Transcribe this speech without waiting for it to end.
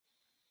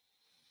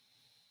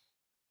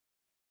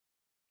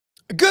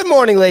Good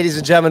morning, ladies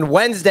and gentlemen.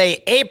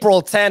 Wednesday,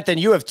 April 10th, and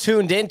you have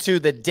tuned into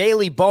the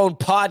Daily Bone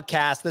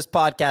podcast. This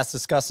podcast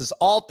discusses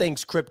all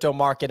things crypto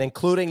market,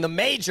 including the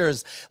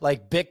majors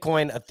like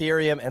Bitcoin,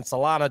 Ethereum, and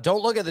Solana.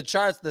 Don't look at the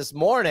charts this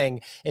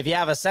morning if you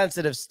have a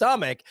sensitive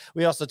stomach.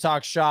 We also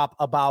talk shop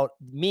about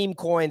meme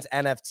coins,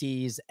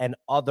 NFTs, and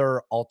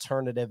other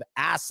alternative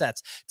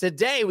assets.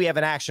 Today, we have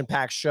an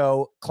action-packed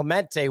show.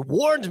 Clemente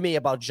warned me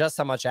about just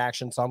how much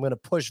action, so I'm going to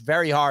push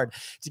very hard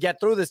to get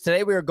through this.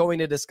 Today, we are going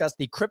to discuss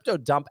the crypto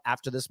dump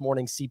after this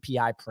morning's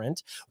CPI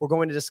print. We're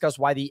going to discuss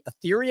why the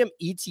Ethereum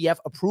ETF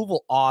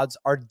approval odds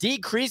are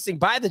decreasing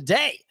by the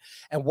day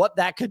and what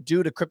that could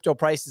do to crypto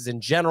prices in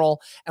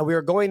general. And we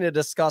are going to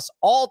discuss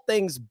all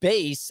things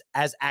base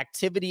as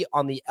activity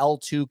on the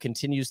L2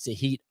 continues to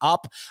heat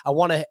up. I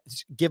want to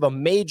give a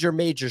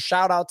major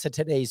shout out to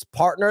today's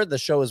partner. The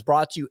show is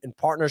brought to you in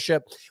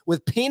partnership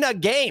with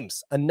Peanut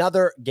Games,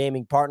 another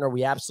gaming partner.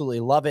 We absolutely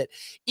love it.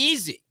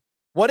 Easy.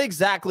 What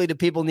exactly do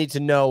people need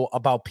to know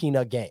about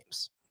Peanut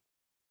Games?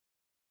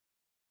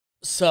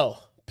 So,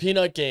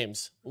 Peanut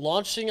Games,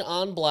 launching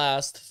on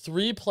Blast,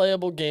 3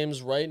 playable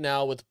games right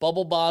now with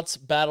Bubble Bots,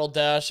 Battle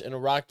Dash, and a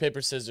Rock,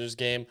 Paper, Scissors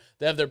game.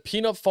 They have their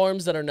Peanut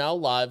Farms that are now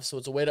live, so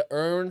it's a way to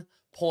earn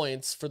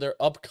points for their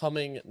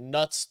upcoming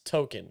Nuts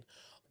token.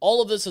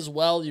 All of this as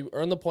well, you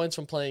earn the points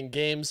from playing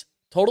games,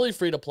 totally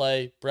free to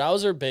play,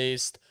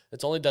 browser-based.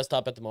 It's only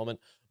desktop at the moment.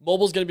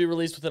 Mobile's going to be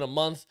released within a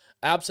month.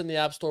 Apps in the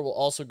App Store will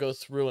also go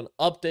through an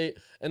update,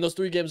 and those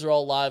 3 games are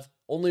all live.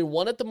 Only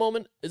one at the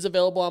moment is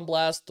available on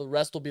Blast. The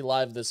rest will be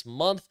live this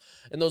month.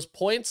 And those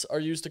points are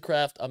used to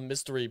craft a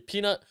mystery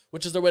peanut,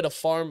 which is their way to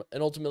farm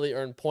and ultimately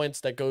earn points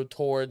that go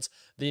towards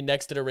the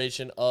next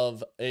iteration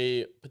of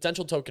a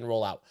potential token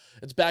rollout.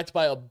 It's backed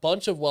by a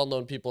bunch of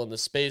well-known people in the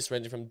space,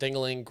 ranging from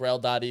Dingling,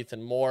 Grail.eth,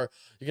 and more.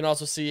 You can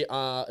also see,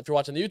 if you're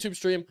watching the YouTube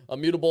stream,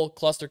 Immutable,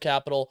 Cluster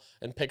Capital,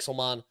 and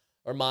Pixelmon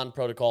or Mon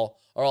Protocol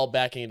are all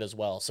backing it as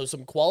well. So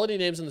some quality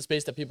names in the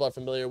space that people are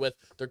familiar with.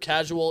 They're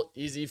casual,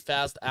 easy,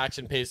 fast,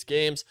 action-paced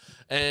games,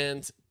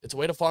 and it's a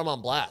way to farm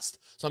on Blast.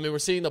 So, I mean, we're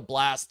seeing the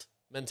Blast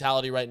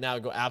mentality right now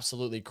go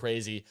absolutely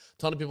crazy.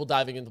 A ton of people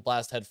diving into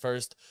Blast head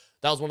first.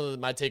 That was one of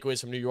my takeaways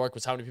from New York,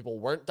 was how many people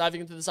weren't diving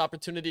into this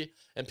opportunity.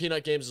 And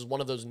Peanut Games is one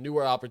of those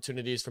newer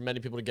opportunities for many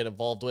people to get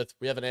involved with.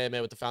 We have an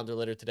AMA with the founder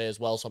later today as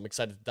well, so I'm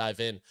excited to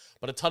dive in.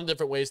 But a ton of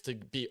different ways to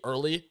be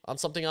early on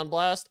something on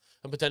Blast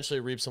and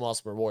potentially reap some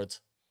awesome rewards.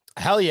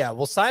 Hell yeah.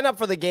 We'll sign up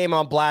for the game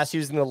on Blast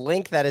using the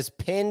link that is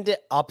pinned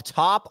up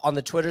top on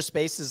the Twitter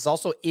Spaces. It's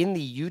also in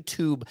the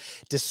YouTube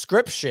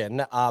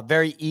description.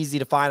 Very easy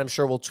to find. I'm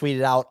sure we'll tweet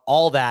it out,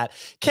 all that.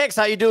 Kix,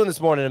 how you doing this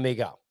morning,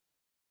 amigo?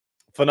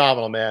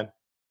 Phenomenal, man.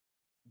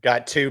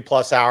 Got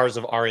 2+ hours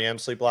of REM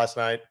sleep last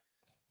night.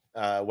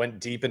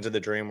 Went deep into the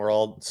dream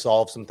world,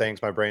 solved some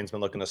things my brain's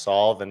been looking to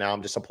solve, and now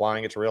I'm just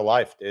applying it to real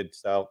life, dude.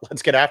 So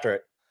let's get after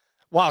it.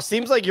 Wow,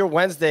 seems like your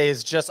Wednesday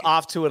is just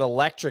off to an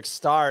electric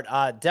start.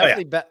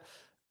 Definitely,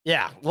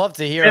 yeah, love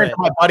to hear it.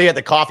 My buddy at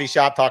the coffee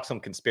shop talked some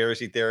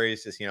conspiracy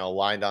theories, just,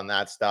 aligned on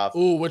that stuff.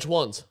 Ooh, which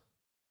ones?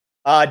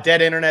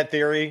 Dead internet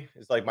theory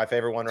is like my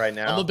favorite one right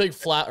now. I'm a big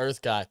flat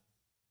Earth guy.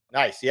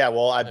 Nice. Yeah,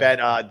 well, I bet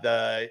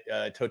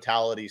the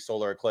totality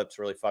solar eclipse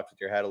really fucked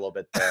with your head a little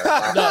bit there.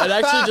 No, it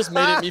actually just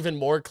made it even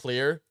more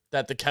clear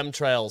that the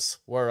chemtrails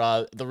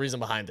were the reason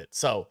behind it.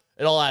 So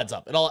it all adds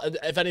up.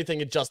 If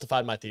anything, it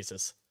justified my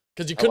thesis.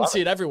 Because you couldn't see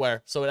it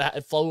everywhere, so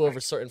it flew over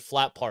a certain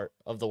flat part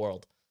of the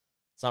world.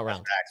 It's not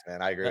round. Facts,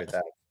 man. I agree with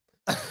that.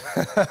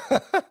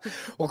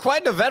 Well,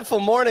 quite an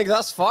eventful morning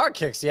thus far,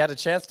 Kix. You had a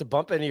chance to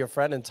bump into your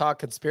friend and talk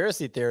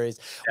conspiracy theories.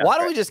 Yeah, why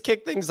don't we just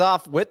kick things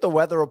off with the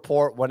weather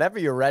report whenever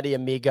you're ready,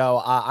 amigo?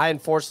 I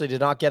unfortunately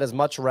did not get as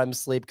much REM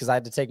sleep because I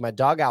had to take my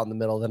dog out in the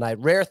middle of the night.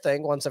 Rare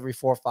thing, once every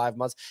 4 or 5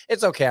 months.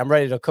 It's okay. I'm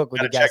ready to cook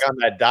with you guys. Check on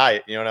that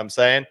diet. You know what I'm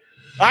saying?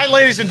 All right,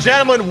 ladies and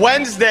gentlemen,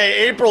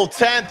 Wednesday, April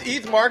 10th,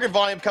 ETH market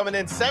volume coming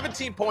in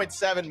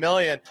 17.7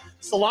 million.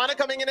 Solana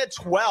coming in at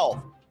 12.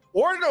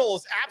 Ordinal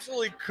is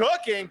absolutely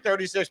cooking,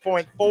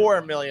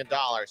 $36.4 million.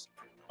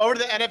 Over to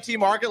the NFT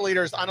market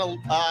leaders on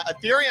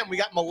Ethereum, we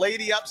got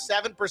Milady up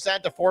 7%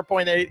 to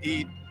 4.8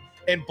 ETH.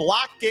 And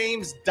Block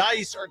Games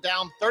Dice are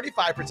down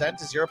 35%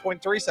 to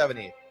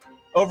 0.37 ETH.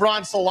 Over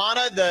on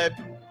Solana, the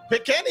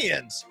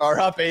Picenians are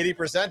up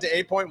 80%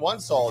 to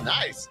 8.1 SOL.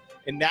 Nice.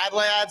 And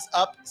NADLAD's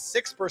up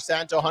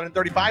 6% to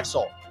 135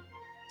 SOL.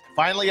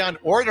 Finally, on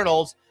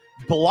Ordinals,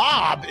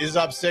 Blob is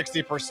up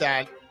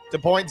 60% to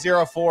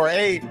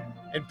 0.048.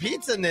 And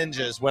Pizza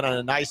Ninjas went on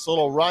a nice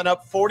little run,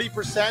 up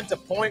 40% to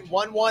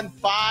 0.115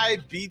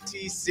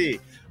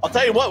 BTC. I'll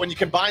tell you what, when you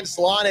combine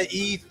Solana,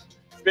 ETH,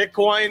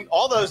 Bitcoin,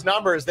 all those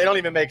numbers, they don't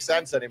even make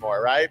sense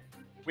anymore, right?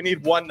 We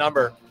need one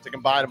number to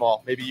combine them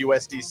all, maybe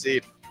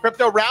USDC.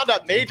 Crypto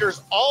Roundup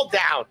majors all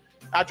down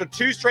after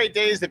 2 straight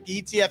days of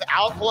ETF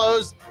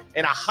outflows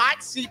and a hot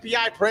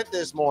CPI print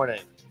this morning.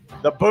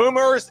 The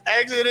boomers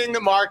exiting the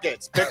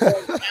markets.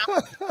 Bitcoin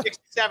down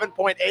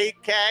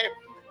 67.8K,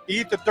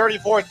 ETH to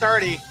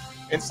 3430,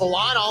 and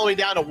Solana all the way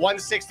down to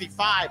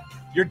 165.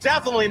 You're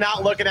definitely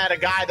not looking at a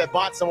guy that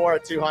bought some more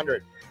at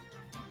 200.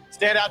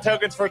 Standout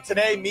tokens for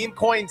today, meme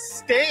coin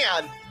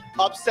Stan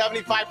up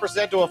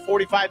 75% to a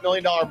 $45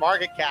 million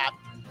market cap.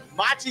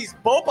 Machi's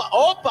Bopa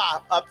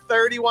Opa up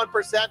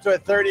 31% to a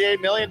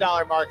 $38 million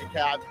market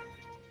cap.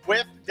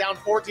 Whip down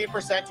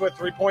 14% to a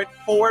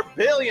 $3.4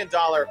 billion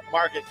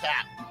market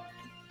cap.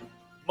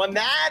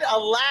 Monada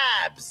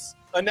Labs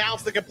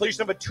announced the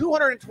completion of a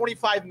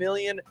 $225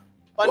 million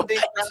funding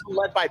round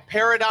led by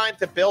Paradigm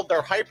to build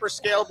their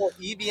hyperscalable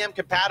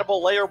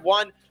EVM-compatible Layer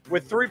 1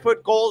 with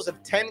throughput goals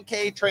of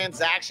 10K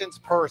transactions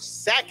per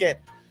second.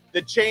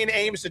 The chain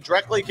aims to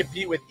directly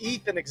compete with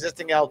ETH and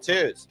existing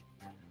L2s.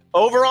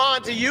 Over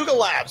on to Yuga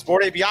Labs.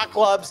 Bored Ape Yacht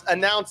Clubs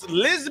announced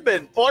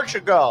Lisbon,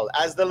 Portugal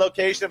as the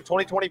location of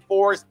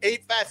 2024's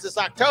Ape Fest this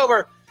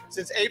October.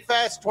 Since Ape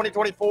Fest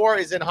 2024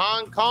 is in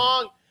Hong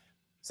Kong,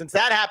 since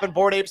that happened,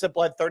 Bored Apes have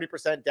bled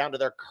 30% down to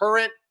their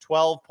current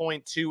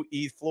 12.2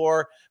 ETH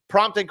floor,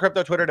 prompting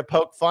crypto Twitter to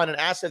poke fun and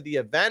ask if the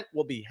event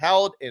will be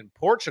held in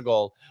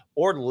Portugal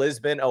or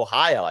Lisbon,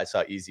 Ohio. I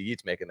saw Easy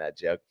Eats making that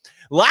joke.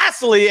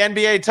 Lastly,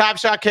 NBA Top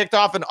Shot kicked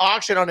off an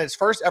auction on its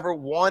first ever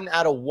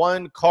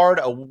 1/1 card,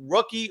 a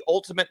rookie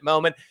ultimate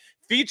moment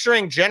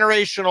featuring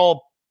generational,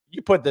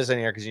 you put this in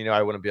here because you know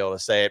I wouldn't be able to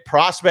say it,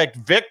 prospect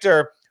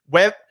Victor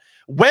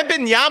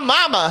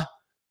Wembanyama.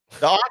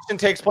 The auction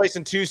takes place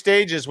in 2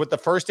 stages, with the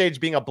first stage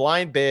being a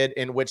blind bid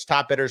in which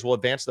top bidders will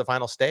advance to the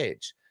final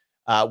stage,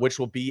 which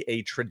will be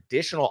a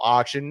traditional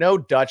auction. No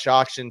Dutch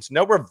auctions,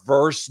 no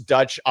reverse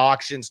Dutch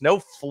auctions, no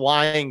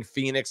flying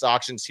Phoenix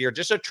auctions here.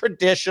 Just a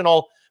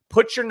traditional,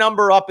 put your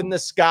number up in the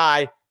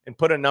sky and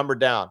put a number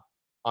down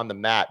on the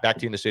mat. Back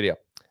to you in the studio.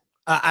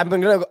 I'm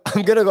gonna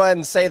go ahead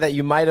and say that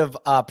you might have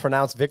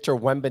pronounced Victor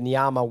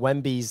Wembanyama,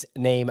 Wemby's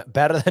name,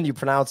 better than you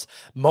pronounce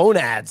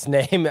Monad's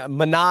name.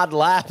 Monad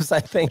Labs, I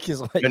think,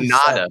 is what you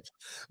said.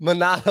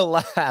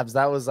 Monada Labs.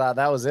 That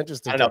was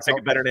interesting. I don't know.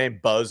 Pick a better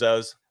name,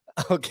 bozos.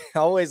 Okay,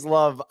 always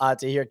love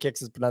to hear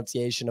Kix's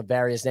pronunciation of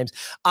various names.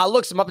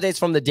 Look, some updates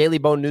from the Daily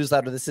Bone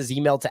newsletter. This is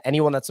emailed to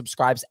anyone that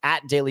subscribes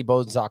at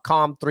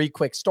dailybones.com. 3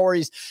 quick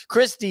stories.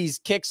 Christie's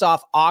kicks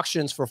off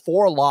auctions for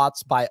 4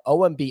 lots by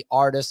OMB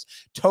artists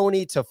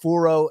Tony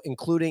Tafuro,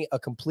 including a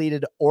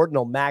completed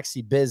Ordinal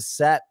Maxi Biz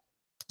set.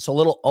 So a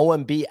little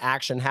OMB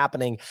action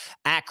happening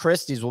at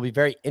Christie's. Will be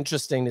very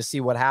interesting to see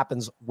what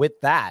happens with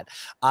that.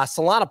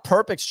 Solana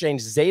Perp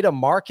Exchange Zeta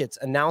Markets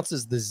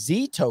announces the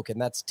Z token,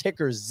 that's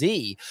ticker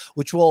Z,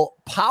 which will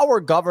power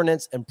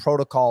governance and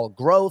protocol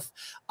growth.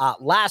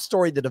 Last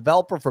story, the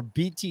developer for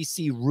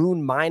BTC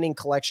Rune Mining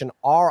Collection,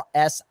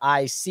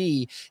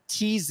 RSIC,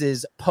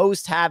 teases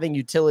post-halving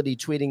utility,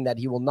 tweeting that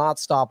he will not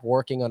stop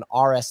working on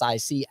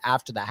RSIC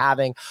after the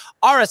halving.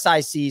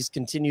 RSICs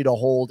continue to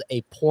hold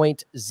a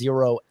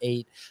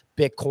 0.08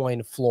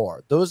 Bitcoin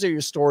floor. Those are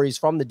your stories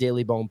from the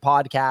Daily Bone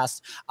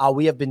podcast.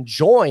 We have been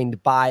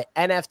joined by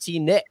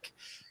NFT Nick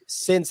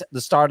since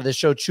the start of the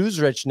show. Choose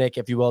Rich Nick,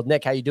 if you will.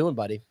 Nick, how you doing,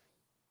 buddy?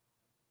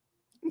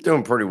 I'm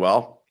doing pretty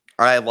well.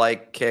 I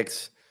like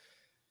kicks.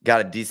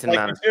 Got a decent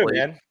amount of sleep.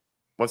 Man.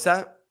 What's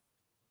that?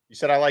 You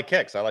said I like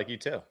kicks. I like you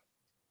too.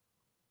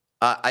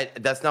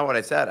 That's not what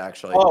I said,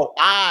 actually. Oh,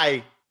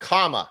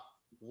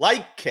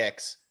 like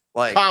kicks,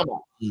 like got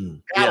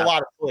a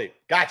lot of sleep.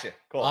 Gotcha.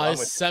 Cool. I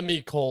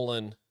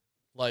semicolon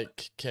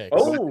like kicks.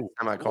 Oh,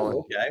 semicolon.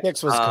 Okay.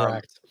 Kicks was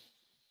correct.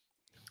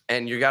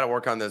 And you got to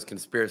work on those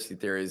conspiracy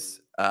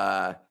theories.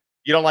 You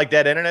don't like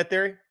that internet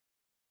theory?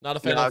 Not a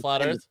fan of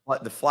flat Earth.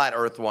 The flat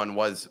Earth one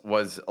was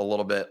a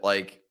little bit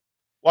like.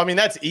 Well, I mean,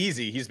 that's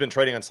easy. He's been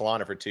trading on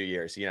Solana for 2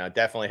 years. You know,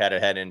 definitely had a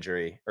head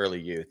injury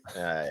early youth,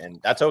 and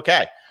that's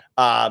okay.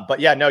 But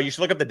yeah, no, you should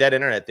look up the dead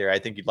internet theory. I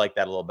think you'd like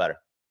that a little better.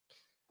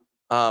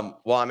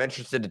 Well, I'm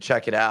interested to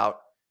check it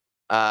out.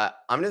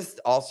 I'm just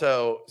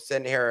also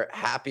sitting here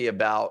happy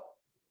about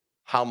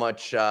how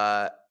much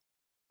I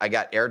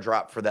got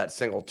airdropped for that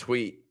single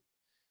tweet.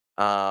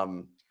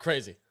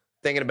 Crazy.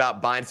 Thinking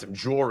about buying some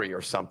jewelry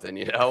or something,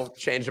 you know,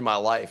 changing my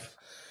life.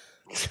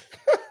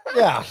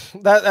 Yeah,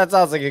 that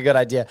sounds like a good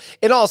idea.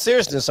 In all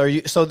seriousness,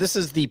 so this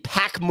is the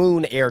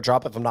Pacmoon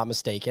airdrop, if I'm not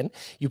mistaken.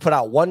 You put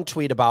out one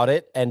tweet about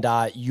it, and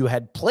you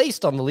had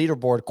placed on the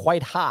leaderboard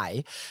quite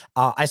high.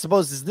 I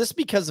suppose, is this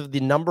because of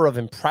the number of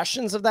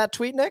impressions of that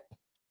tweet, Nick?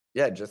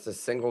 Yeah, just a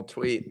single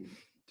tweet.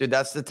 Dude,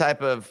 that's the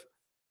type of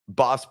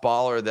boss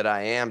baller that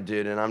I am,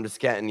 dude. And I'm just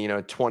getting,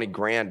 20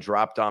 grand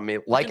dropped on me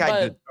like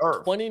I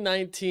deserve.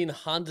 2019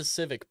 Honda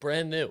Civic,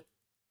 brand new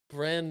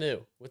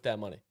with that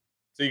money.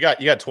 So you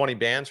got 20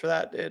 bands for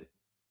that, dude?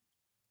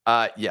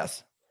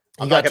 Yes.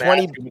 I'm not going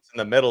to ask you what's in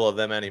the middle of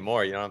them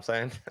anymore. You know what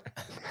I'm saying?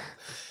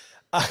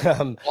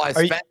 Well, I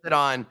spent it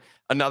on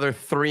another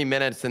 3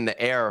 minutes in the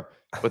air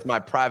with my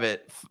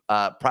private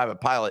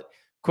pilot.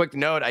 Quick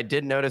note, I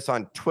did notice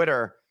on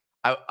Twitter,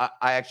 I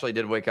actually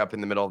did wake up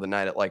in the middle of the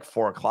night at like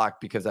 4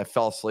 o'clock because I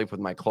fell asleep with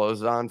my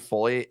clothes on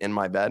fully in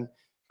my bed,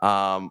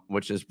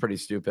 which is pretty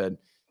stupid.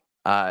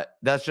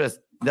 That's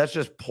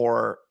just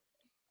poor.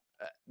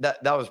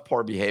 That was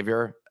poor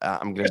behavior.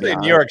 I'm gonna be in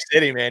New York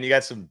City, man. You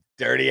got some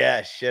dirty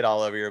ass shit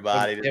all over your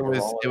body. It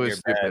was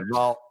stupid.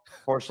 Well,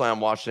 fortunately, I'm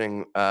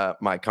washing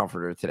my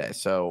comforter today,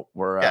 so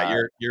we're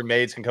your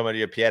maids can come into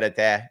your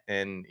pied-a-terre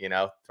and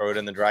throw it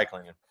in the dry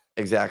cleaner.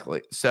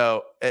 Exactly.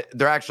 So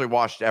they're actually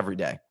washed every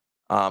day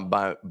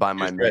by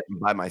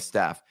my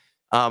staff.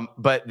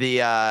 But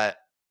the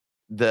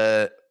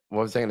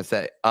what was I going to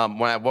say?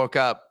 When I woke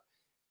up,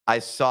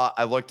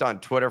 I looked on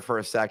Twitter for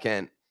a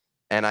second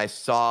and I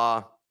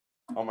saw,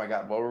 oh my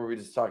God, what were we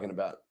just talking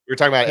about? We were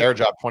talking about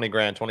airdrop, 20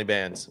 grand, 20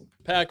 bands.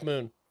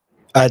 Pacmoon.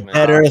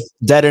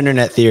 Dead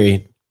internet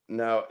theory.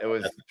 No, it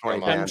was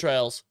 20 bands.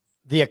 Chemtrails.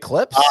 The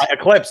Eclipse?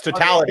 Eclipse,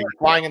 totality,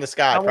 flying in the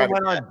sky. Someone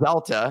went on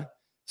Delta.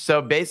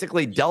 So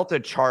basically, Delta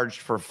charged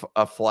for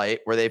a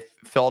flight where they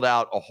filled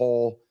out a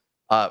whole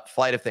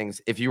flight of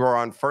things. If you were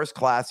on first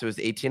class, it was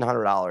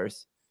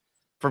 $1,800.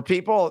 For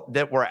people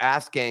that were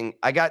asking,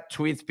 I got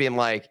tweets being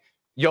like,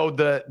 yo,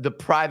 the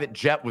private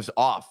jet was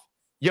off.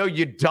 Yo,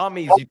 you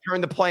dummies, you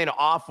turned the plane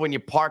off when you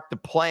parked the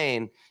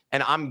plane,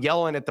 and I'm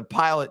yelling at the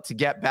pilot to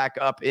get back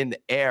up in the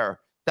air.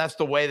 That's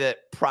the way that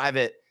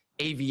private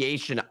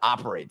aviation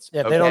operates.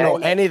 Yeah, they don't know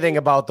anything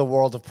about the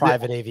world of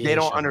private aviation. They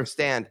don't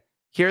understand.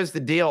 Here's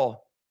the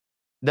deal.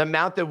 The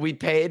amount that we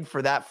paid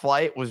for that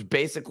flight was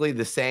basically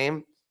the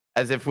same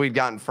as if we'd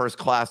gotten first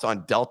class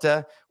on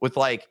Delta with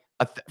like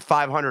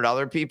 500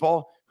 other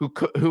people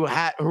who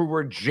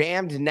were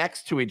jammed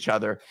next to each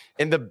other.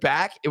 In the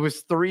back, it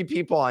was 3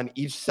 people on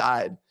each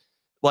side,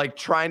 like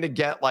trying to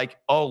get like,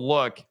 oh,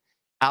 look,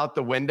 out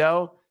the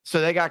window. So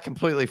they got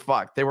completely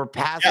fucked. They were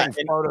passing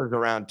photos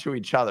around to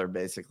each other,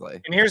 basically.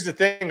 And here's the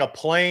thing. A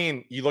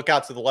plane, you look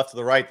out to the left or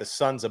the right, the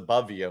sun's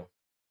above you.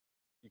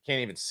 You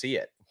can't even see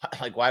it.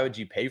 Like, why would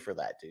you pay for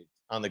that, dude?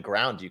 On the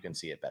ground, you can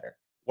see it better.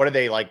 What are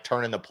they, like,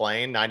 turning the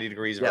plane 90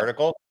 degrees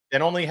vertical?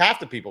 Then only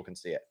half the people can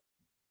see it.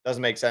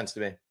 Doesn't make sense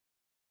to me.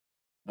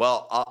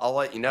 Well, I'll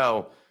let you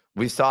know.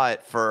 We saw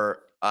it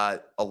for a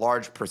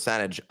large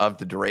percentage of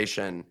the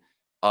duration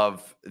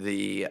of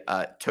the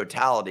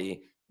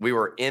totality. We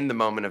were in the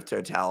moment of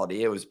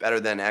totality. It was better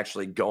than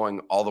actually going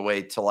all the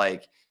way to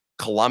like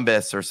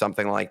Columbus or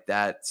something like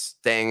that,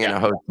 staying in a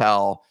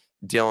hotel,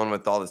 dealing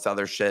with all this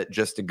other shit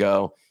just to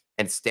go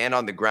and stand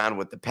on the ground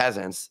with the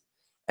peasants.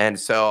 And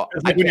so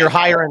like when you're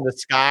higher in the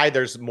sky,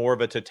 there's more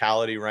of a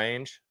totality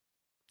range.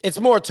 It's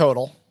more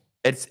total.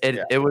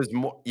 It was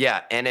more,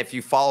 and if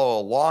you follow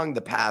along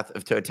the path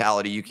of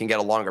totality, you can get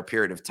a longer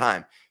period of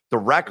time. The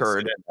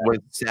record was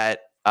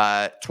set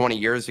 20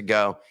 years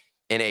ago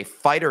in a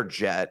fighter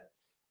jet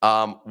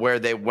where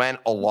they went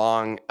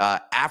along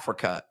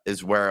Africa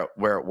is where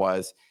it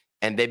was.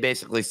 And they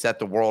basically set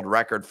the world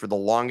record for the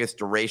longest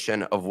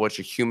duration of which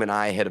a human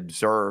eye had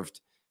observed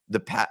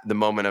the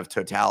moment of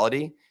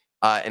totality.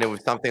 And it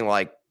was something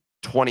like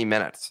 20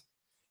 minutes,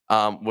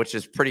 which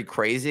is pretty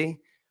crazy.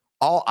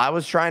 All I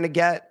was trying to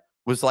get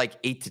was like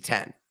 8 to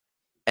 10.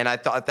 And I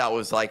thought that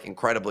was like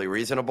incredibly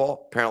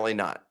reasonable. Apparently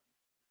not.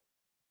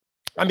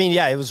 I mean,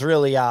 yeah, it was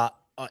really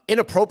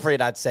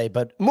inappropriate, I'd say.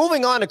 But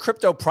moving on to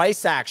crypto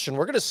price action,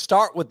 we're going to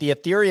start with the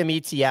Ethereum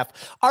ETF.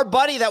 Our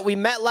buddy that we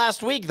met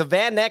last week, the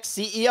Van Eck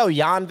CEO,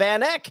 Jan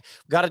Van Eck,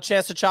 got a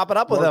chance to chop it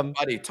up with him.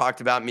 Buddy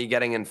talked about me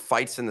getting in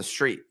fights in the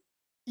street.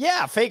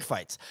 Yeah, fake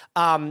fights.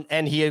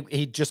 And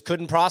he just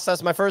couldn't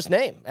process my first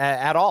name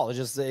at all.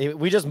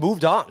 We just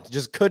moved on.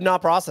 Just could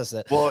not process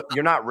it. Well,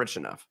 you're not rich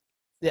enough.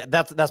 Yeah,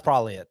 that's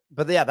probably it.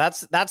 But yeah,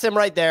 that's him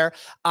right there.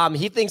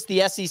 He thinks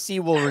the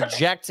SEC will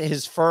reject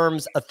his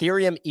firm's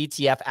Ethereum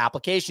ETF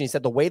application. He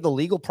said the way the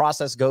legal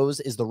process goes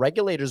is the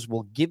regulators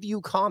will give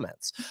you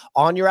comments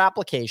on your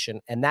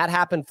application, and that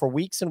happened for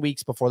weeks and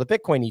weeks before the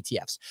Bitcoin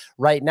ETFs.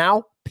 Right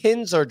now,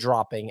 pins are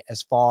dropping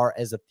as far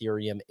as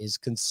Ethereum is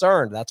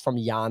concerned. That's from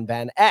Jan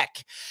Van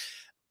Eck.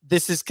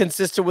 This is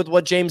consistent with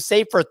what James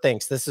Safer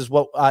thinks. This is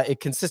what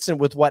consistent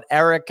with what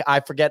Eric,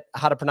 I forget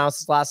how to pronounce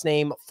his last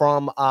name,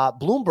 from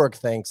Bloomberg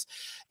thinks.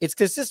 It's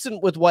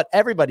consistent with what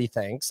everybody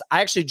thinks.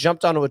 I actually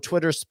jumped onto a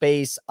Twitter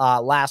space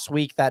last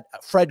week that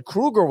Fred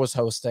Krueger was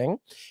hosting,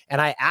 and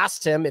I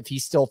asked him if he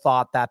still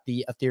thought that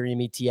the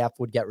Ethereum ETF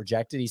would get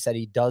rejected. He said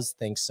he does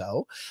think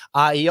so.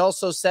 He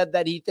also said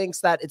that he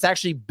thinks that it's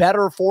actually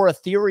better for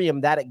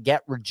Ethereum that it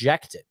get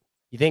rejected.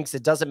 He thinks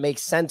it doesn't make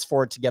sense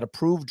for it to get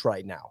approved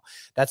right now.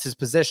 That's his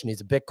position.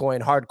 He's a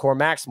Bitcoin hardcore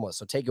maximalist,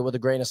 so take it with a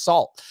grain of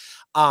salt.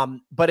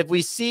 But if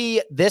we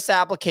see this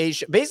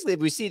application, basically,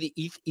 if we see the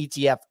ETH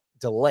ETF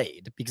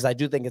delayed, because I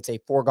do think it's a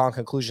foregone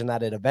conclusion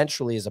that it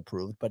eventually is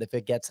approved, but if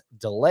it gets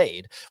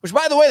delayed, which,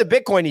 by the way, the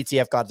Bitcoin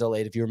ETF got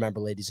delayed, if you remember,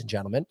 ladies and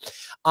gentlemen,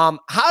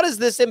 how does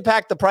this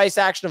impact the price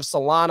action of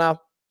Solana,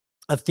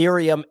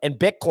 Ethereum, and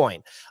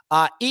Bitcoin?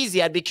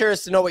 Easy. I'd be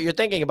curious to know what you're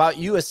thinking about.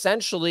 You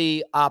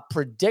essentially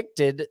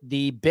predicted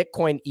the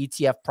Bitcoin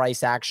ETF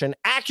price action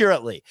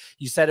accurately.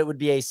 You said it would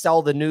be a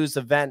sell the news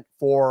event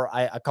for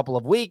a couple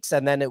of weeks,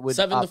 and then it would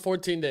 7 to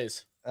 14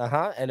 days.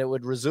 And it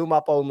would resume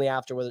up only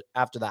after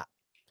that.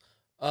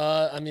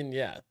 I mean,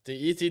 yeah,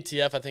 the ETH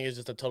ETF I think is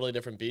just a totally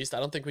different beast. I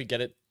don't think we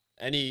get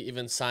any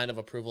even sign of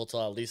approval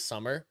till at least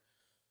summer.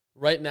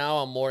 Right now,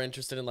 I'm more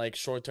interested in like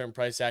short-term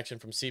price action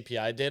from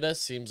CPI data.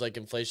 Seems like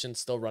inflation's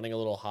still running a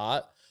little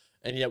hot,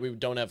 and yet we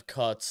don't have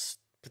cuts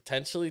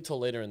potentially till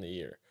later in the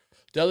year.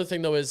 The other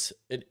thing, though, is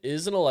it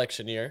is an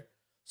election year,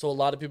 so a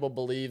lot of people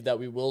believe that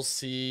we will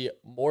see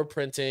more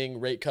printing,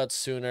 rate cuts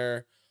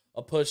sooner,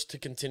 a push to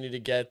continue to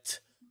get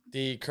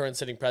the current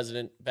sitting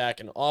president back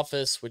in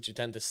office, which you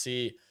tend to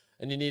see,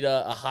 and you need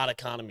a hot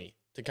economy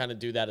to kind of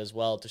do that as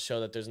well, to show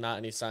that there's not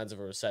any signs of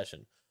a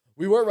recession.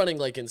 We were running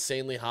like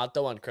insanely hot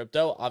though on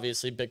crypto.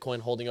 Obviously, Bitcoin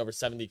holding over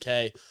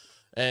 70K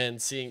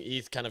and seeing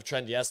ETH kind of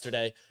trend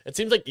yesterday. It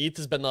seems like ETH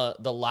has been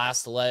the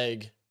last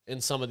leg in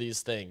some of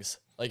these things.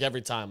 Like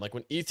every time, like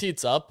when ETH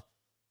heats up,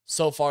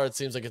 so far it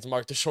seems like it's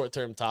marked a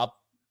short-term top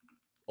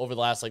over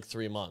the last like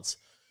 3 months.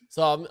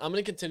 So I'm going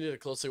to continue to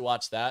closely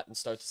watch that and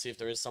start to see if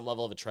there is some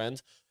level of a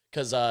trend.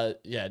 Because,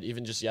 yeah,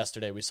 even just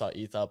yesterday, we saw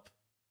ETH up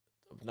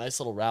a nice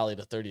little rally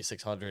to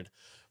 3,600,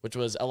 which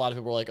was, a lot of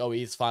people were like, oh,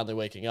 ETH's finally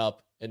waking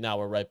up, and now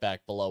we're right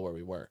back below where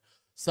we were.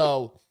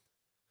 So,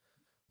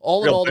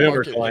 all in all, the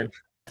market,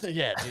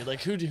 yeah, dude,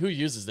 like, who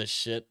uses this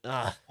shit? You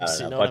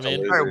know what I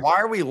mean? All right, why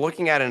are we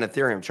looking at an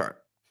Ethereum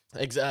chart?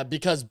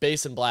 Because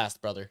Base and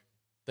Blast, brother,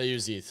 they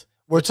use ETH.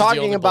 We're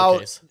talking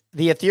about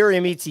the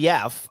Ethereum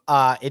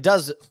ETF. It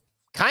does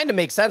kind of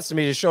make sense to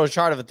me to show a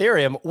chart of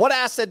Ethereum. What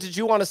asset did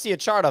you want to see a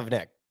chart of,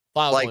 Nick?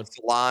 Like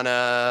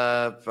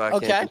Solana,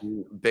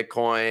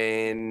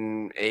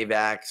 Bitcoin,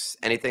 AVAX,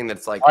 anything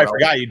that's like. Oh, I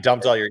forgot you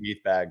dumped all your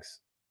ETH bags.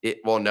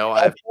 Well, no,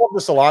 I pulled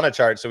the Solana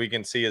chart so we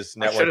can see his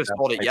network. I should have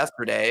sold it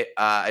yesterday.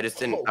 I just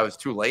didn't. I was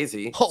too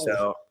lazy.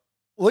 So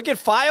look at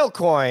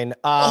Filecoin.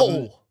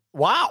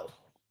 Wow,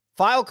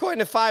 Filecoin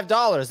at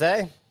 $5,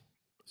 eh?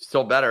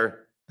 Still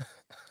better.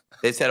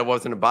 They said it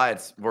wasn't a buy.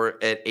 We're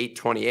at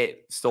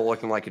 828. Still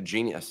looking like a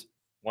genius.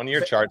 1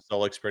 year chart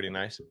still looks pretty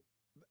nice.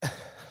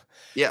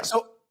 Yeah.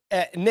 So,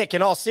 Nick,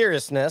 in all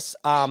seriousness,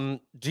 do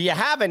you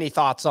have any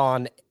thoughts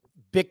on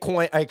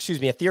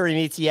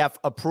Ethereum ETF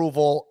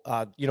approval?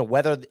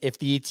 Whether if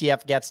the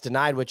ETF gets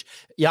denied, which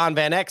Jan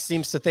Van Eck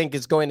seems to think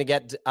is going to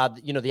get,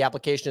 the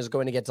application is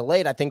going to get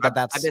delayed. I think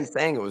that's. I've been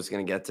saying it was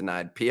going to get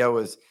denied. Pio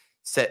was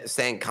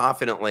saying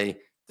confidently,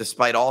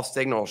 despite all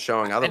signals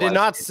showing otherwise. I did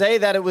not say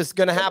that it was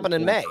going to happen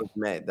in May.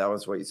 That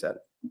was what you said.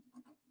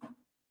 That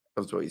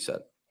was what you said.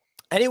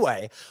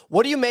 Anyway,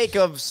 what do you make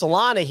of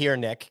Solana here,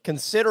 Nick,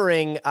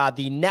 considering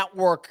the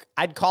network,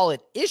 I'd call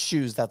it,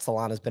 issues that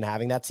Solana's been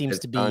having? That seems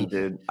to be... done,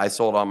 dude. I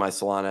sold all my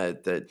Solana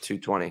at the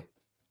 220.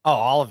 Oh,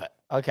 all of it.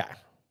 Okay.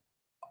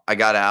 I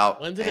got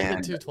out. When did it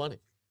hit 220?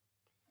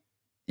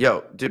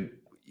 Yo, dude.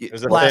 It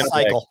was last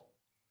cycle.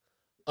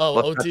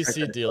 Oh,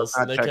 OTC deals.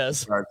 Nick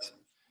has.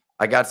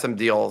 I got some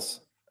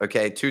deals.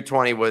 Okay,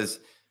 220 was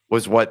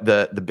what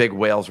the big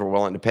whales were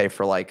willing to pay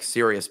for, like,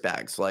 serious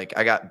bags. Like,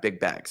 I got big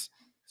bags.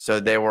 So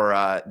they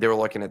were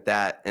looking at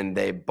that, and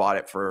they bought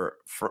it for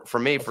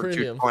me for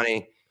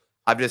 220.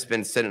 I've just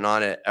been sitting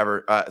on it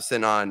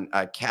sitting on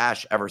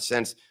cash ever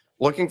since,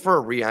 looking for a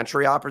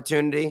re-entry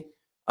opportunity.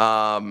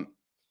 Given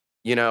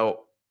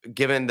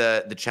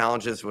the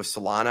challenges with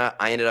Solana,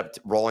 I ended up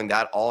rolling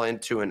that all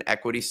into an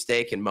equity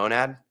stake in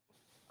Monad.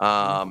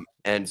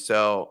 And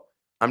so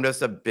I'm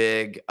just a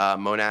big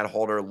Monad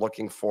holder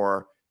looking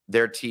for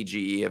their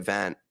TGE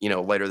event,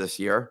 later this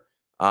year.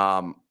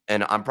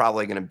 And I'm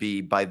probably going to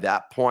be, by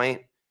that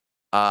point,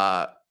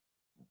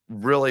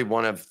 really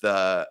one of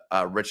the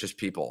richest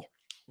people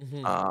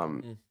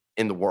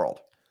in the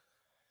world.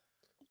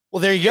 Well,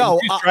 there you go.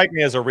 You strike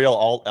me as a real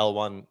alt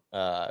L1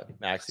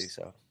 maxi.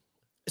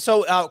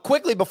 So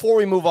quickly, before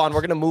we move on, we're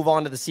going to move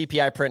on to the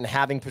CPI print and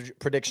halving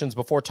predictions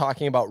before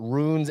talking about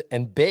runes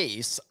and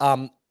base.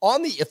 On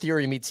the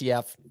Ethereum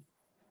ETF,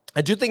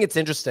 I do think it's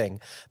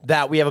interesting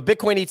that we have a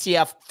Bitcoin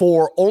ETF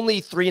for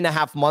only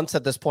 3.5 months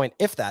at this point.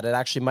 If that, it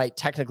actually might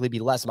technically be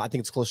less. I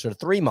think it's closer to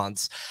 3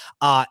 months.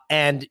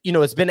 And,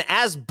 it's been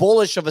as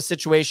bullish of a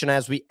situation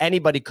as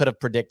anybody could have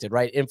predicted,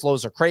 right?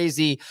 Inflows are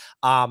crazy.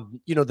 The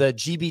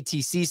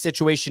GBTC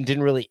situation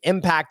didn't really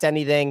impact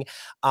anything.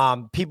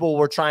 People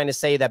were trying to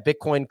say that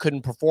Bitcoin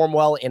couldn't perform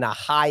well in a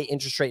high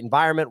interest rate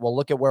environment. Well,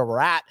 look at where we're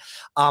at.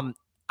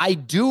 I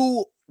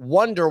do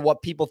wonder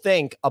what people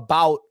think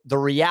about the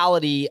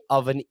reality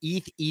of an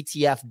ETH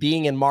ETF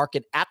being in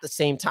market at the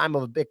same time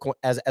of a Bitcoin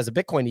as a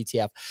Bitcoin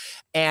ETF.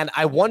 And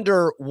I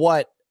wonder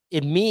what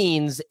it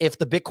means if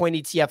the Bitcoin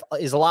ETF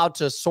is allowed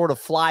to sort of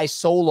fly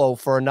solo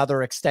for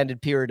another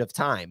extended period of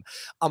time.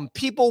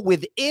 People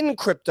within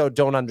crypto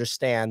don't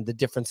understand the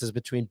differences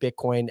between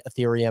Bitcoin,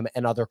 Ethereum,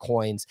 and other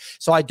coins.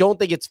 So I don't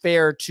think it's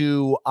fair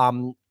to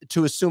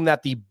assume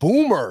that the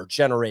boomer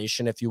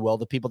generation, if you will,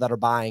 the people that are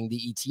buying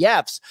the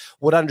ETFs,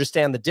 would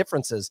understand the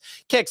differences.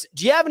 Kix,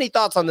 do you have any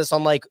thoughts on this,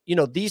 on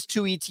these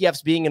two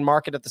ETFs being in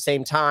market at the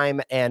same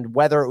time, and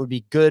whether it would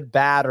be good,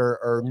 bad,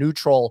 or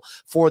neutral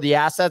for the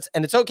assets?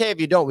 And it's okay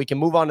if you don't. We can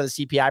move on to the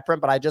CPI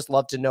print, but I just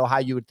love to know how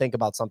you would think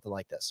about something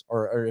like this,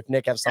 or if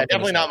Nick has something.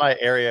 Definitely not my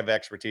area of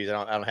expertise.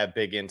 I don't have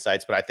big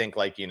insights, but I think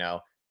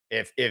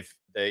if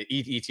the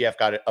ETH ETF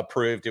got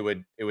approved, it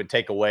would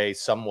take away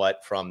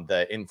somewhat from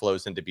the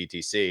inflows into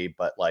BTC,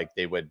 but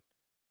they would,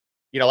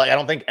 I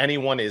don't think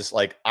anyone is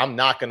I'm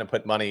not going to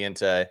put money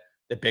into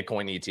the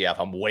Bitcoin ETF.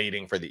 I'm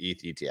waiting for the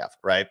ETH ETF,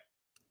 right?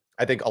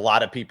 I think a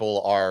lot of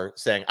people are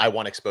saying, I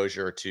want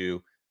exposure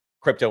to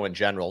crypto in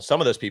general. Some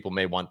of those people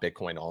may want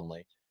Bitcoin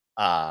only.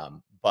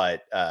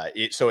 But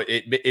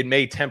it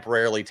may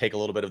temporarily take a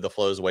little bit of the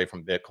flows away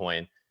from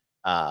Bitcoin.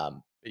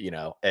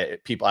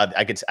 People,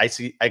 I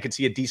could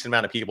see a decent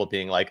amount of people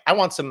being like, I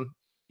want some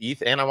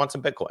ETH and I want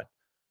some Bitcoin.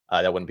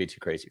 That wouldn't be too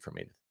crazy for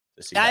me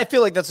to see. I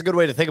feel like that's a good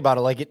way to think about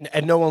it. Like,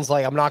 and no one's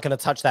like, I'm not going to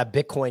touch that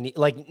Bitcoin.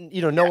 Like,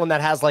 no one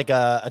that has like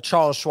a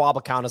Charles Schwab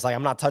account is like,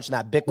 I'm not touching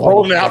that Bitcoin.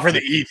 Holding out for the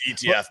ETH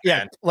ETF,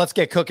 man. Let's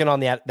get cooking on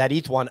that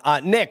ETH one.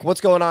 Nick,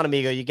 what's going on,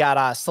 amigo? You got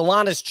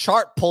Solana's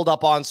chart pulled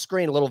up on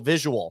screen, a little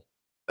visual.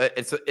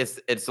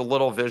 It's a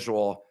little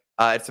visual.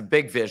 It's a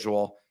big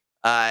visual.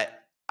 I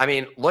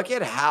mean, look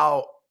at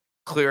how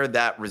clear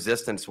that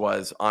resistance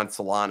was on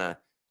Solana,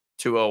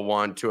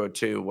 201,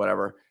 202,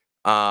 whatever.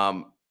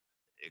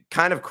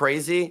 Kind of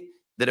crazy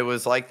that it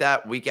was like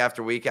that week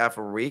after week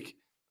after week.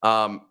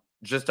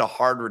 Just a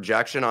hard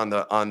rejection on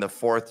the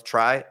fourth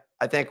try.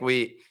 I think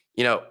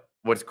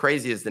what's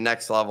crazy is the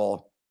next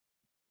level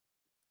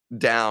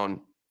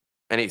down,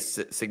 any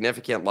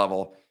significant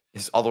level,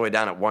 is all the way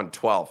down at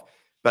 112.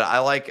 But I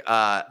like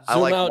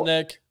zoom out,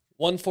 Nick.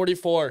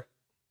 144.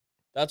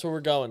 That's where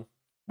we're going.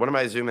 What am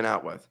I zooming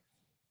out with?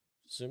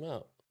 Zoom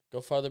out.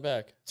 Go farther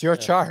back. It's your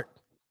chart.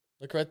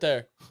 Look right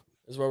there.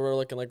 Is where we're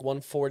looking, like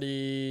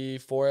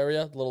 144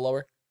 area, a little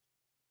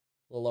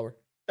lower.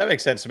 That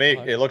makes sense to me.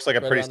 It looks like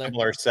a pretty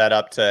similar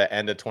setup to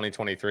end of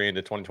 2023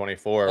 into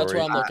 2024. That's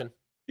where I'm looking.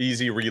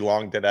 Easy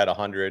relonged it at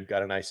 100,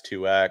 got a nice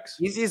 2x.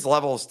 Easy's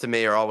levels to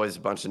me are always a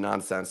bunch of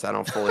nonsense. I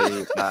don't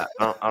fully I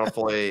don't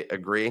fully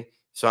agree.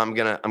 So I'm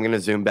gonna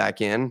zoom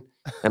back in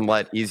and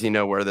let Easy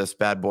know where this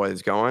bad boy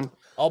is going.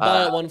 I'll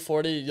buy at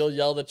 140. You'll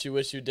yell that you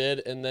wish you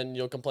did, and then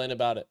you'll complain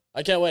about it.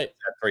 I can't wait.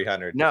 At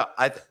 300. No,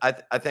 I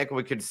think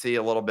we could see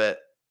a little bit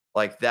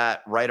like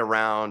that right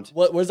around.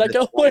 What? Where's that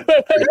go? Wait.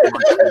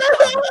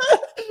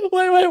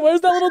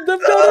 Where's that little dip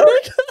going,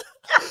 Nick?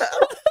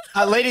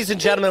 Ladies and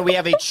gentlemen, we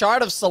have a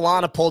chart of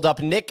Solana pulled up.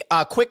 Nick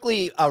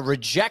quickly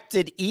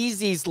rejected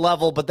Easy's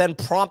level, but then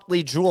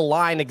promptly drew a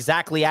line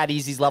exactly at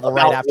Easy's level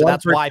right after.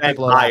 That's why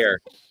people are higher.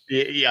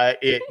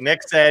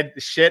 Nick said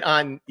shit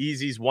on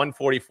Easy's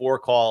 144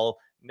 call.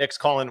 Nick's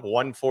calling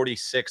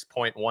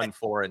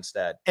 146.14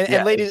 instead.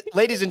 And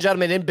ladies and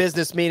gentlemen, in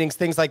business meetings,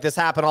 things like this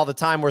happen all the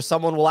time where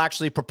someone will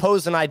actually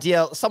propose an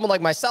idea. Someone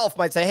like myself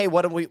might say, hey,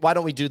 why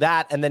don't we do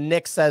that? And then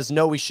Nick says,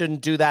 no, we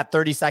shouldn't do that.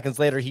 30 seconds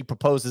later, he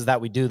proposes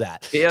that we do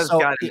that. He has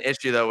got an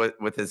issue, though,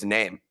 with his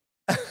name.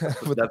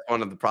 That's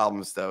one of the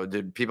problems, though,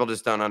 dude. People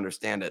just don't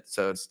understand it,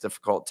 so it's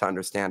difficult to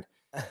understand.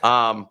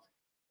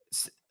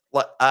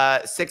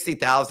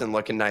 60,000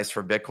 looking nice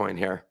for Bitcoin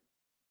here.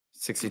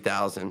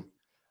 60,000.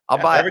 I'll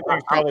buy.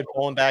 Everything's probably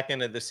pulling back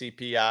into the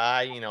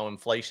CPI.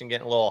 Inflation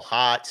getting a little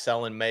hot.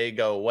 Selling may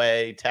go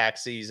away.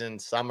 Tax season,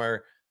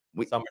 summertime,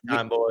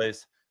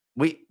 boys.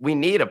 We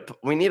need a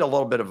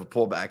little bit of a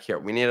pullback here.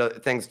 We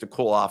need things to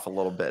cool off a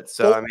little bit.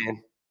 So well, I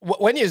mean,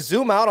 when you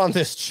zoom out on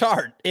this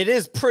chart, it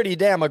is pretty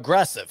damn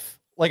aggressive.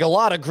 Like a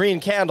lot of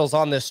green candles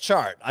on this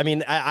chart. I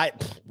mean,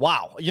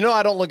 wow.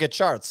 I don't look at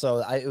charts, so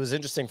it was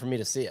interesting for me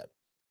to see it.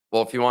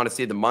 Well, if you want to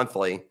see the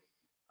monthly.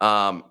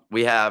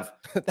 We have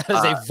that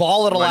is a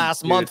volatile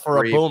ass month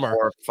for a boomer.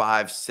 4,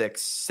 5,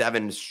 6,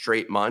 7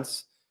 straight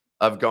months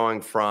of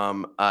going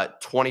from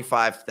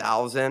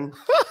 25,000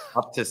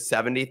 up to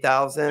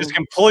 70,000. Just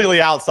completely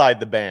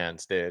outside the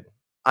bands, dude.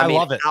 I mean,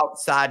 love it.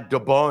 Outside the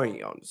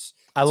bands.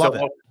 I love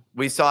it.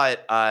 We saw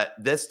it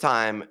last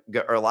time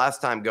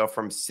go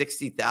from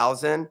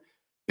 60,000,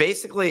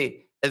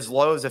 basically as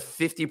low as a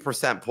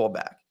 50%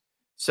 pullback.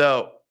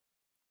 So,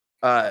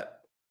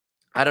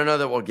 I don't know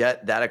that we'll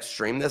get that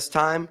extreme this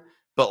time,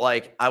 but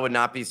like I would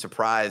not be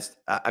surprised.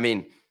 I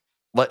mean,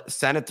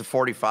 send it to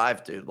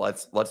 45, dude.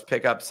 Let's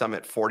pick up some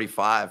at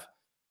 45.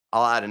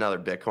 I'll add another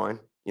Bitcoin.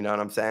 You know what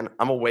I'm saying?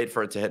 I'm gonna wait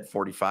for it to hit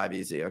 45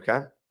 easy.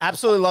 Okay.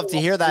 Absolutely love to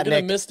hear that. You're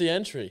gonna Nick. miss the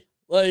entry.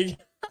 Like,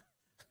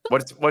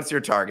 what's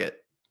your target?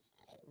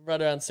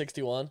 Right around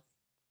 61.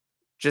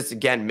 Just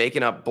again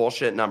making up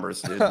bullshit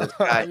numbers, dude.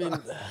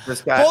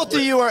 This guy. Both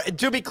of you are.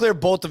 To be clear,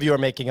 both of you are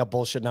making up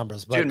bullshit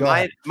numbers. But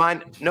dude,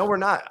 mine. No, we're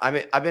not. I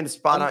mean, I've been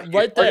spot on.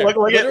 Right there.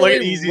 Look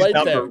at Easy's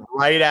number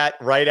right at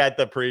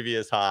the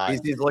previous high.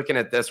 Easy's looking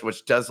at this,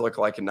 which does look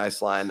like a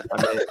nice line.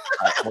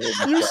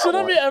 You shit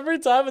on me every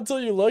time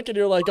until you look and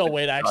you're like, oh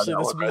wait, actually,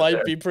 this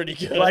might be pretty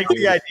good. I like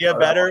the idea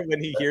better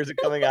when he hears it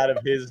coming out of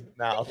his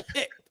mouth.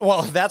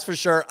 Well, that's for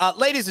sure.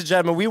 Ladies and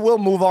gentlemen, we will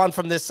move on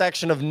from this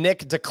section of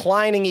Nick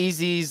declining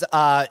Easy's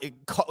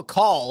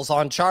calls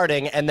on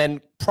charting and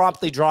then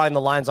promptly drawing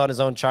the lines on his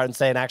own chart and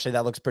saying, actually,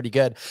 that looks pretty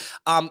good.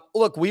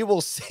 Look, we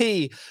will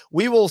see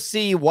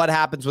what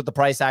happens with the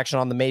price action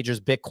on the majors,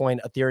 Bitcoin,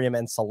 Ethereum,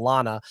 and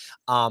Solana.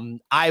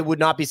 I would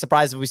not be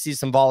surprised if we see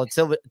some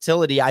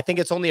volatility. I think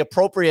it's only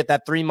appropriate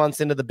that 3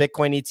 months into the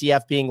Bitcoin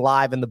ETF being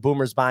live and the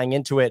boomers buying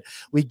into it,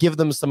 we give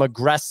them some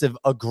aggressive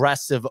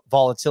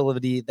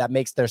volatility that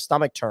makes their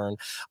stomach turn.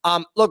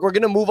 Look, we're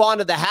going to move on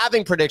to the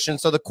halving prediction.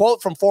 So the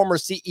quote from former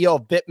CEO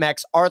of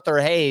BitMEX, Arthur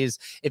Hayes.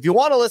 If you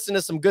want to listen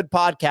to some good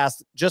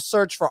podcasts, just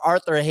search for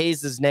Arthur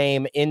Hayes'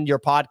 name in your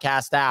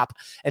podcast app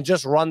and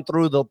just run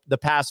through the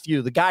past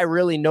few. The guy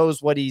really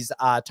knows what he's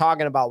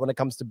talking about when it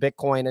comes to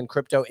Bitcoin and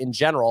crypto in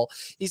general.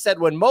 He said,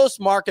 when most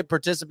market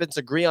participants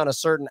agree on a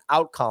certain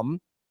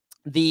outcome,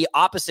 the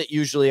opposite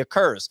usually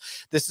occurs.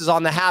 This is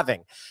on the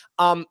halving.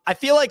 I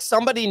feel like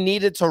somebody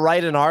needed to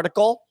write an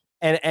article,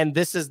 and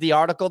this is the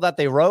article that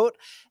they wrote.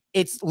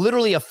 It's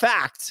literally a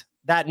fact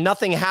that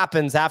nothing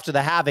happens after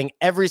the halving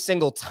every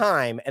single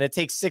time, and it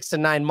takes 6 to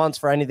 9 months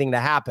for anything to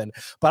happen.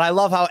 But I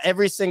love how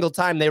every single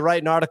time they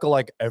write an article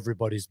like,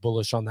 everybody's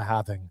bullish on the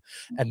halving,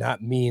 and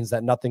that means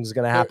that nothing's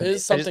going to happen. There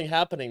is something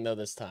happening, though,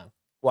 this time.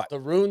 What? The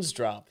runes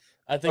drop.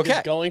 I think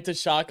it's going to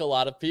shock a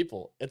lot of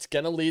people. It's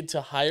going to lead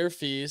to higher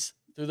fees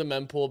through the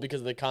mempool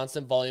because of the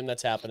constant volume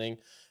that's happening.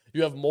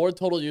 You have more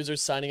total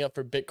users signing up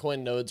for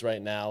Bitcoin nodes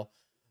right now,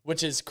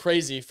 which is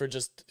crazy for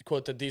just,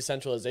 quote, the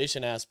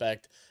decentralization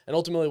aspect. And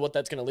ultimately what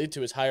that's going to lead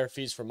to is higher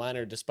fees for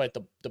miner despite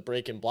the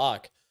break in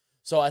block.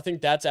 So I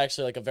think that's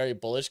actually like a very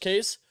bullish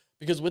case,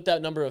 because with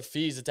that number of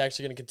fees, it's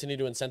actually going to continue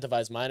to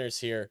incentivize miners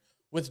here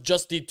with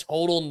just the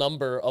total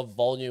number of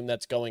volume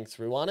that's going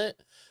through on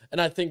it.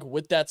 And I think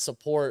with that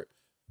support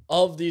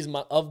of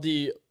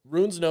the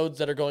runes nodes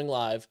that are going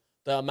live,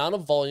 the amount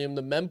of volume,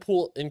 the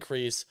mempool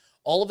increase,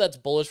 all of that's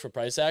bullish for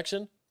price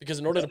action, because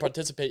in order to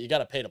participate, you got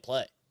to pay to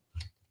play.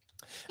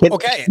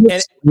 Okay.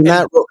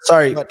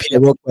 Sorry, Peter,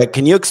 real quick.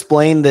 Can you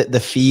explain the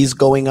fees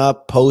going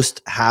up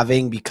post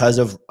halving because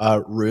of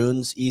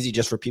runes? Easy,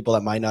 just for people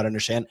that might not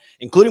understand,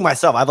 including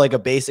myself. I have like a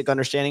basic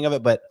understanding of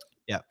it, but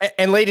yeah.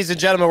 And ladies and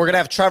gentlemen, we're going to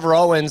have Trevor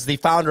Owens, the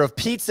founder of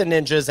Pizza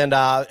Ninjas and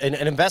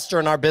an investor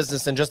in our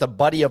business and just a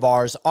buddy of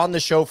ours, on the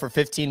show for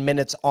 15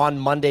 minutes on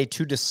Monday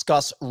to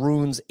discuss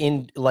runes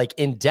in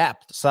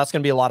depth. So that's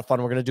going to be a lot of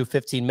fun. We're going to do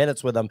 15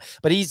 minutes with him.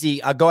 But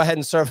easy, go ahead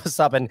and serve us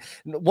up. And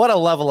what a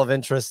level of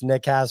interest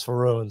Nick has for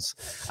runes.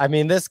 I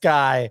mean, this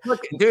guy.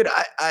 Look, dude,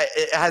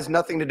 it has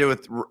nothing to do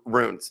with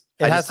runes.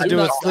 It has to do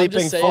with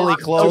sleeping fully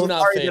clothed. I'm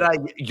sorry that I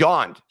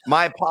yawned.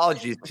 My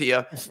apologies to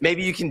you.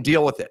 Maybe you can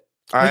deal with it.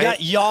 All right. We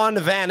got Yawn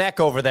Van Eck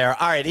over there.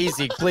 All right,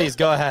 easy. Please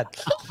go ahead.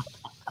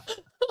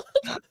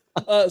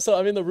 So,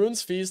 I mean, the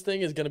runes fees thing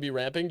is going to be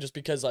ramping just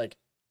because, like,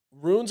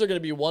 runes are going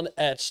to be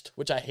etched,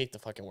 which I hate the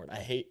fucking word. I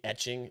hate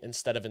etching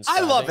instead of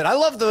inscribing. I love it. I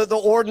love the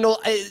ordinal.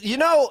 You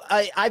know,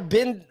 I've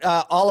been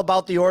all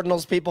about the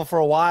ordinals people for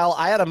a while.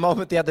 I had a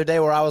moment the other day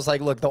where I was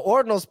like, look, the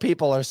ordinals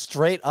people are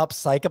straight up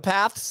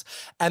psychopaths,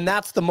 and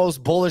that's the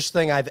most bullish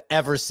thing I've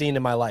ever seen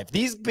in my life.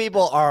 These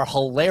people are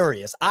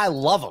hilarious. I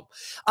love them,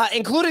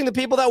 including the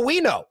people that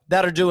we know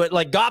that are doing,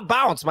 like Got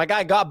Bounce. My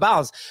guy Got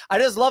Bounce. I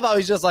just love how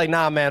he's just like,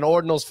 nah, man,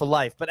 ordinals for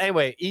life. But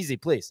anyway, easy,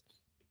 please.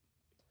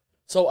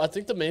 So I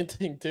think the main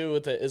thing too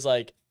with it is,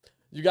 like,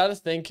 you got to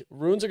think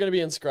runes are going to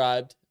be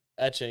inscribed,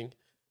 etching,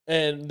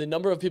 and the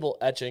number of people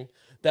etching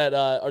that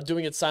are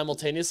doing it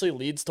simultaneously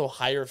leads to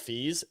higher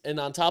fees. And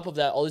on top of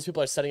that, all these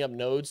people are setting up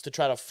nodes to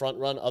try to front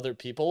run other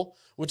people,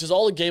 which is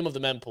all a game of the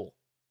mempool.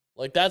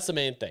 Like, that's the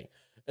main thing.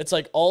 It's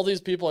like all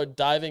these people are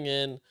diving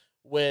in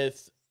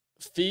with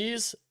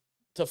fees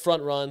to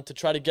front run to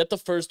try to get the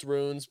first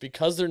runes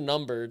because they're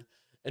numbered.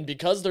 And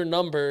because they're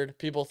numbered,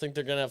 people think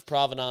they're going to have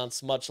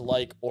provenance, much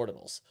like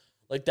ordinals.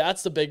 Like,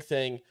 that's the big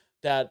thing,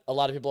 that a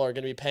lot of people are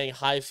going to be paying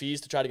high fees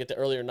to try to get the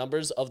earlier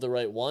numbers of the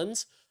right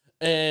ones.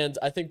 And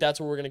I think that's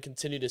where we're going to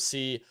continue to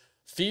see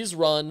fees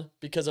run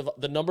because of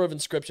the number of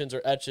inscriptions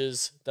or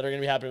etches that are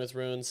going to be happening with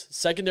runes.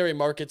 Secondary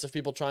markets of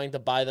people trying to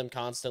buy them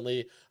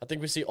constantly. I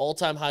think we see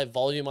all-time high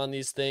volume on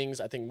these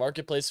things. I think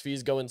marketplace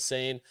fees go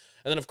insane.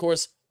 And then, of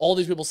course, all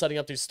these people setting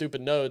up these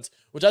stupid nodes,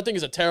 which I think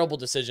is a terrible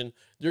decision.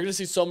 You're going to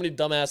see so many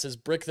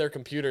dumbasses brick their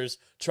computers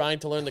trying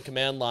to learn the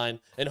command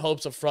line in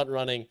hopes of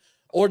front-running,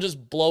 or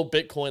just blow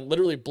Bitcoin,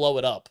 literally blow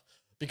it up,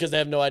 because they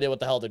have no idea what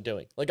the hell they're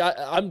doing. Like,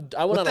 I went on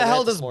a rant. What the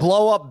hell does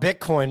blow up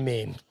Bitcoin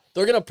mean?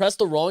 They're going to press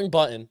the wrong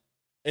button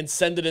and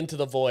send it into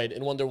the void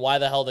and wonder why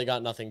the hell they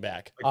got nothing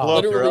back. Like blow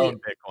up their own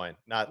Bitcoin.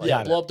 Not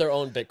like blow up their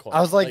own Bitcoin. I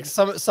was like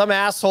some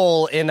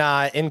asshole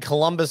in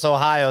Columbus,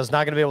 Ohio is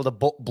not going to be able to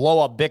blow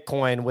up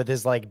Bitcoin with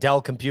his like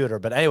Dell computer.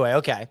 But anyway,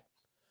 okay.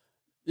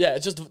 Yeah,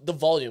 it's just the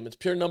volume. It's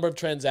pure number of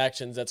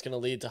transactions that's going to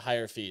lead to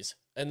higher fees.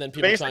 And then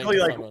people basically,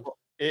 trying to like,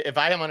 if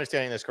I am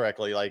understanding this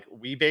correctly, like,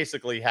 we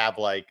basically have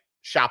like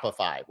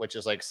Shopify, which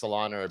is like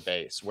Solana or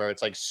Base, where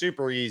it's like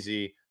super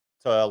easy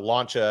to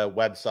launch a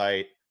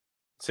website,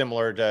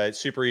 similar to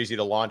super easy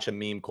to launch a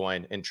meme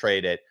coin and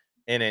trade it.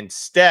 And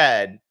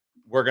instead,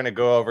 we're going to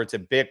go over to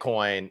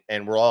Bitcoin,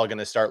 and we're all going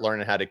to start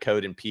learning how to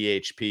code in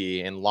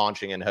PHP and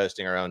launching and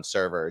hosting our own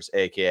servers,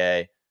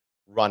 aka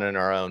running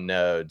our own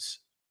nodes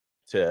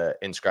to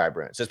inscribe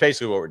runes. That's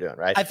basically what we're doing,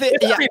 right? I think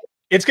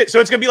it's good. So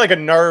it's gonna be like a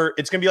nerd.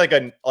 It's gonna be like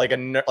a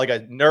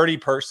nerdy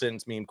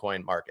person's meme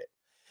coin market.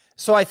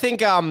 So I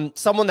think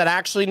someone that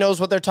actually knows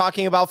what they're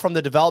talking about from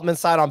the development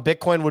side on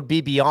Bitcoin would be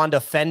beyond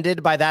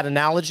offended by that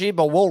analogy,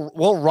 but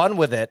we'll run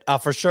with it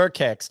for sure,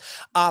 Kicks.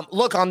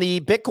 Look, on the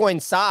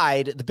Bitcoin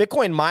side, the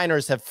Bitcoin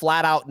miners have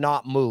flat out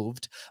not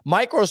moved.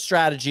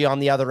 MicroStrategy, on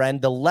the other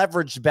end, the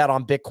leveraged bet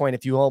on Bitcoin,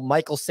 if you will,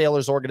 Michael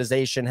Saylor's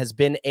organization, has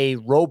been a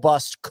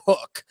robust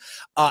cook,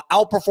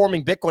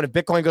 outperforming Bitcoin. If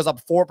Bitcoin goes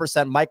up 4%,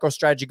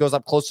 MicroStrategy goes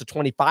up close to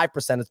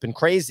 25%. It's been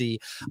crazy.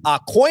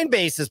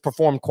 Coinbase has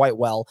performed quite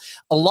well.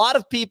 A lot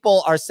of people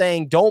people are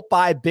saying don't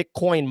buy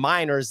Bitcoin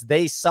miners,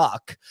 they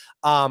suck.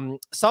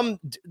 Some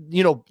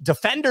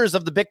defenders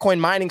of the Bitcoin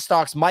mining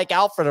stocks, Mike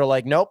Alfred, are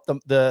like, nope,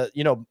 you're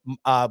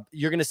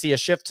going to see a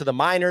shift to the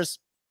miners.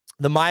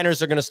 The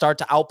miners are going to start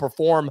to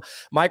outperform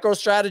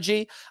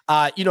MicroStrategy.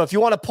 If you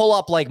want to pull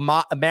up like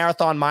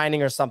Marathon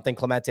Mining or something,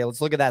 Clemente,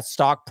 let's look at that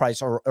stock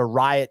price, or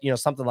Riot,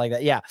 something like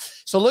that. Yeah.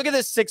 So look at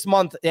this 6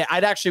 month.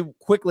 I'd actually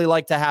quickly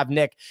like to have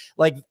Nick,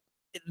 like,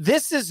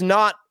 this is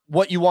not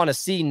what you want to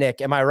see,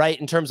 Nick. Am I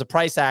right in terms of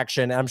price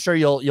action? I'm sure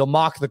you'll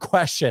mock the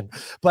question,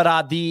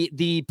 but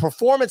the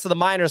performance of the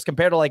miners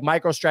compared to like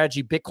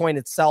MicroStrategy, Bitcoin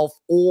itself,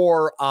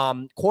 or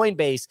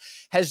Coinbase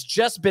has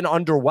just been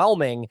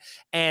underwhelming.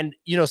 And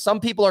some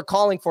people are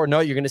calling for,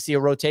 no, you're going to see a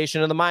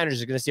rotation of the miners.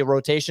 You're going to see a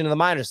rotation of the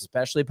miners,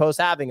 especially post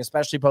halving.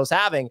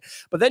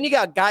 But then you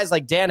got guys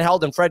like Dan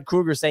Held and Fred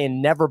Krueger saying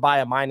never buy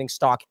a mining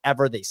stock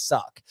ever. They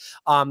suck.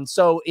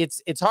 So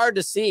it's hard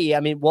to see.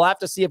 I mean, we'll have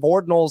to see if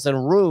Ordinals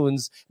and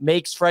Runes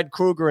makes Fred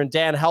Krueger and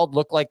Dan Held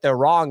look like they're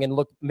wrong and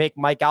make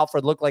Mike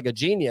Alfred look like a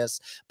genius.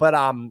 But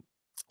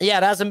yeah,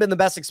 it hasn't been the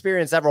best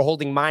experience ever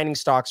holding mining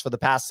stocks for the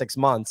past 6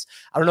 months.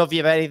 I don't know if you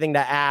have anything to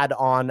add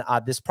on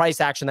this price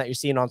action that you're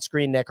seeing on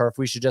screen, Nick, or if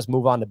we should just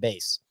move on to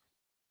base.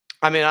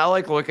 I mean, I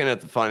like looking at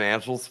the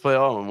financials,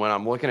 Phil, and when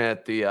I'm looking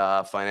at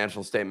the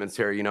financial statements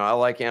here, I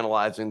like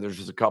analyzing. There's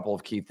just a couple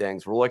of key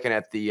things. We're looking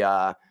at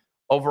the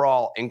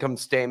overall income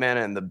statement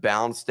and the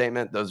balance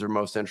statement. Those are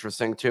most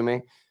interesting to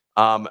me.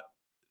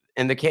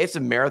 In the case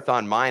of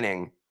Marathon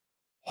Mining,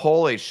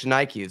 holy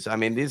shnikes. I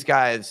mean, these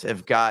guys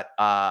have got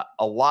a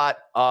lot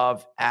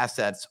of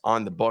assets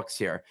on the books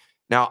here.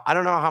 Now, I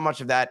don't know how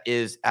much of that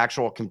is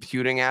actual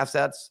computing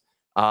assets.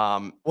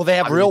 Well, they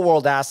have real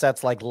world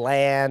assets like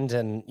land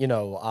and,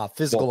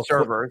 physical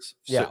servers.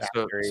 Yeah.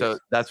 So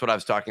that's what I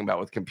was talking about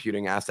with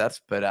computing assets.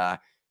 But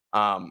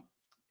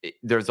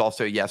there's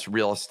also, yes,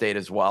 real estate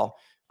as well.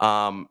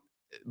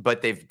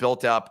 But they've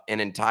built up an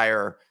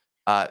entire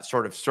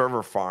sort of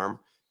server farm.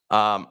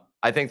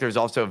 I think there's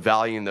also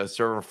value in those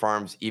server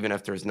farms, even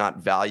if there's not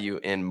value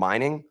in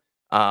mining.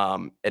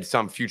 At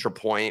some future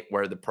point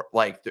where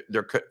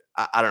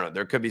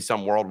there could be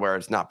some world where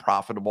it's not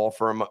profitable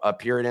for a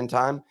period in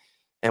time,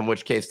 in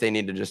which case they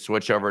need to just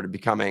switch over to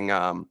becoming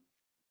a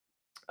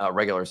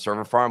regular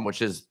server farm,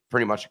 which is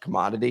pretty much a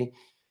commodity.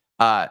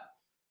 Their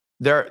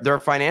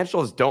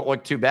financials don't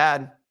look too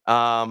bad.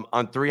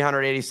 On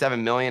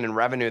 387 million in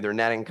revenue, their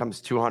net income is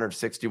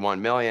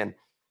 261 million.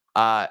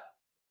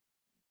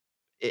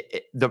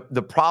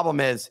 The problem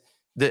is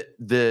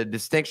the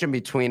distinction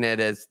between it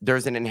is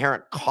there's an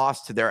inherent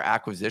cost to their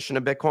acquisition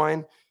of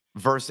Bitcoin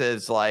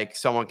versus like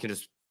someone can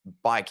just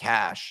buy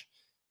cash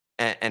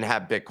and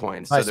have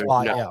Bitcoin.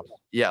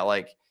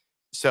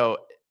 So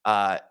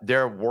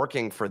they're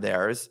working for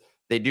theirs.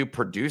 They do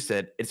produce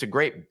it. It's a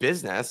great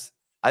business.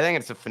 I think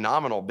it's a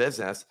phenomenal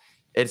business.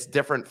 It's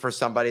different for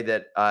somebody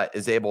that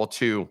is able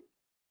to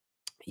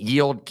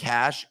yield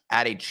cash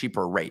at a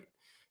cheaper rate.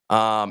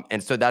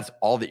 And so that's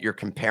all that you're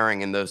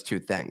comparing in those two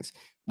things.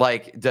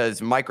 Like, does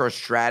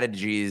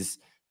MicroStrategy's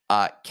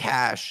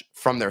cash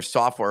from their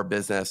software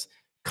business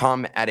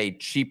come at a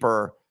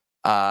cheaper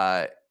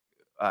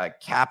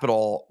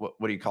capital?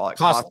 What do you call it?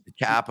 Cost of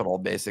capital,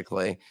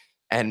 basically.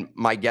 And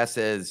my guess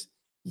is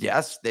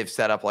yes, they've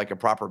set up like a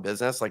proper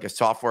business, like a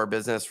software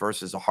business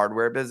versus a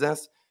hardware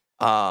business.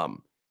 And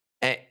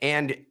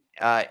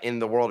in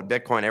the world of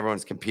Bitcoin,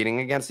 everyone's competing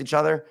against each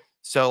other.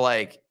 So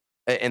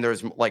and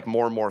there's like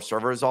more and more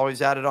servers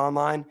always added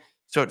online.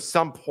 So at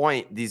some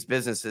point, these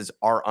businesses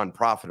are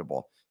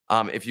unprofitable.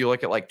 If you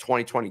look at like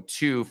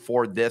 2022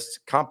 for this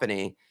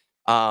company,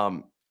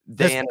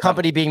 this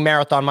company being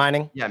Marathon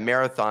Mining. Yeah,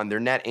 Marathon,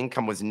 their net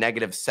income was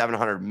negative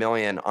 700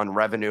 million on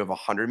revenue of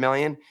 100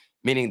 million,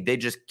 meaning they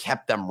just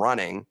kept them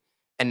running.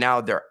 And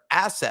now their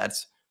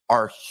assets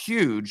are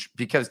huge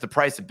because the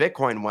price of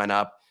Bitcoin went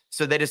up.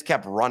 So they just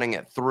kept running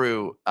it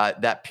through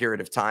that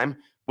period of time,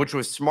 which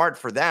was smart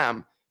for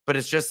them. But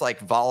it's just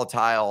like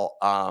volatile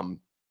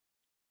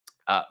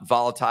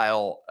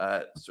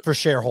for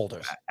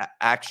shareholders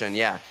action.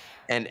 Yeah.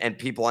 And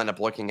people end up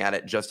looking at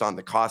it just on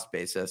the cost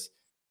basis.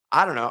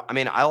 I don't know. I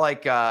mean, I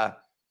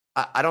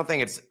don't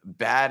think it's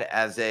bad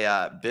as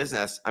a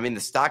business. I mean, the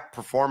stock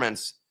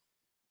performance,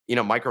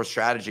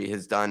 MicroStrategy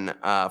has done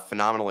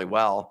phenomenally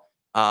well.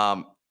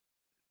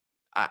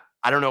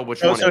 I don't know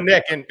which one. So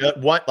Nick, and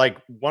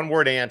one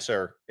word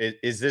answer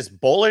is this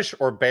bullish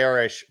or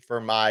bearish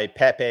for my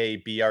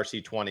Pepe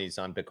BRC20s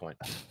on Bitcoin?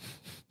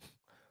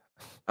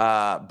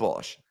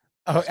 Bullish.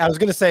 Oh, I was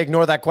going to say,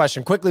 ignore that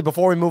question quickly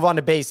before we move on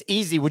to base.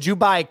 Easy. Would you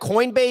buy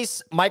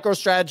Coinbase,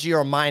 MicroStrategy, or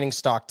a mining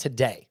stock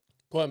today?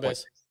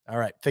 Coinbase. All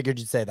right. Figured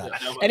you'd say that.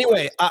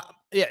 Anyway, I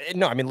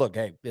mean, look,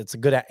 hey, it's a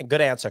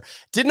good answer.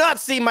 Did not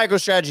see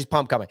MicroStrategy's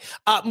pump coming.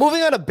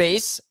 Moving on to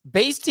base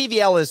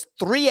TVL is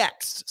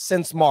 3x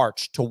since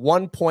March to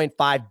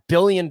 $1.5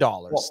 billion.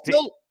 Well,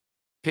 Still,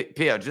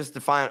 Pio, just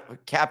to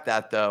cap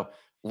that though,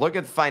 look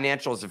at the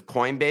financials of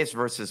Coinbase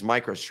versus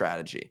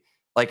MicroStrategy.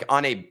 Like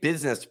on a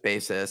business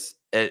basis,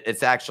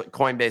 it's actually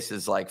Coinbase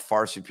is like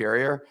far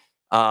superior.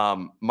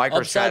 Upside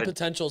MicroStrategy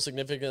potential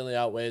significantly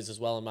outweighs as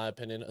well, in my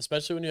opinion,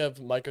 especially when you have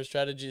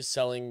MicroStrategy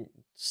selling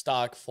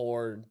stock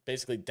for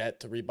basically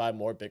debt to rebuy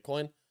more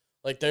Bitcoin.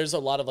 Like there's a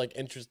lot of like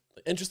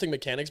interesting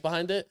mechanics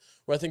behind it,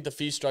 where I think the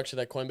fee structure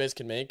that Coinbase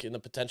can make and the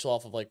potential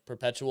off of like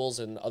perpetuals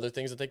and other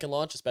things that they can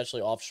launch,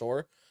 especially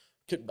offshore,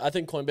 I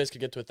think Coinbase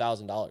could get to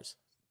 $1,000.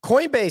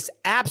 Coinbase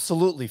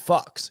absolutely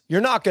fucks.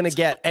 You're not going to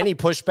get any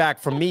pushback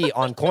from me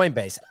on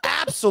Coinbase.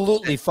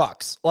 Absolutely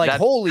fucks. Like,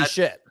 holy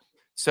shit.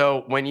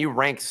 So when you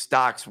rank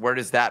stocks, where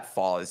does that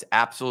fall? Is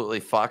absolutely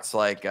fucks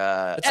like it's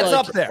like,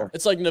 up there.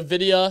 It's like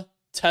Nvidia,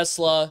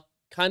 Tesla,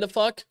 kind of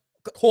fuck.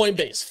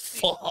 Coinbase,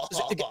 fuck.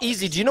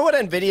 Easy. Do you know what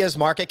Nvidia's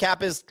market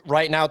cap is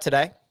right now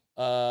today?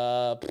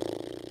 $1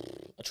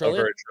 trillion.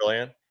 Over $1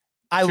 trillion.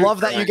 I love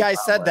that you guys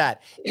said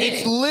that.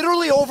 It's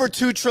literally over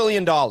 $2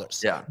 trillion.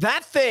 Yeah.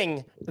 That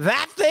thing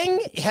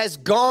has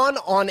gone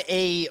on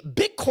a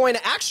Bitcoin.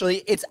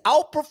 Actually, it's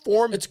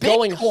outperformed. It's Bitcoin.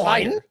 going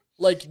higher.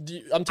 Like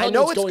I'm telling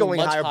you, it's going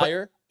much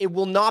higher. But it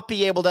will not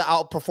be able to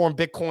outperform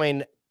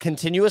Bitcoin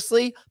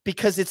continuously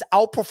because it's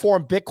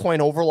outperformed Bitcoin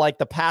over like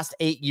the past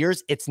 8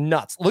 years. It's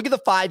nuts. Look at the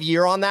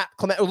 5-year on that.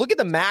 Look at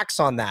the max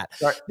on that.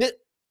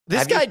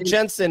 This guy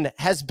Jensen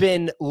has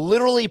been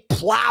literally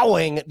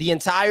plowing the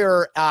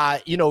entire,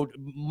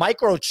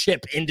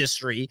 microchip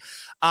industry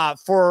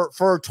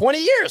for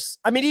 20 years.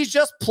 I mean, he's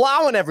just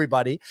plowing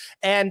everybody,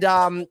 and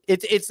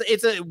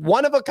it's a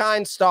one of a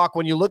kind stock.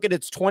 When you look at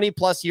its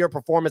 20+ year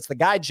performance, the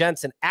guy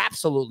Jensen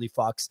absolutely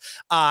fucks.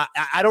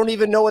 I don't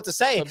even know what to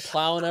say.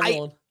 Plowing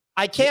everyone.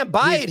 I can't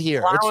buy it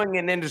here. Plowing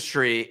an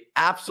industry,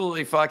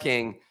 absolutely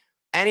fucking.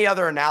 Any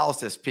other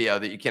analysis, Pio,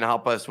 that you can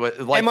help us with?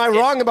 Like, am I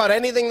wrong about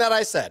anything that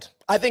I said?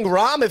 I think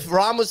if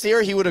Ram was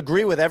here, he would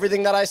agree with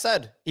everything that I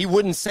said. He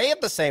wouldn't say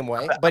it the same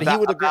way, but he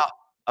would agree.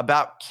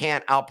 About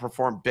can't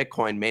outperform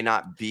Bitcoin may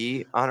not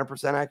be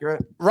 100%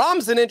 accurate.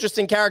 Ram's an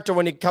interesting character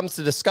when it comes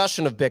to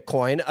discussion of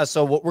Bitcoin.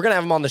 So we're going to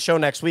have him on the show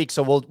next week.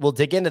 So we'll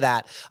dig into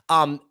that.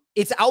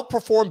 It's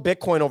outperformed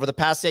Bitcoin over the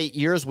past 8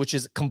 years, which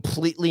is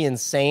completely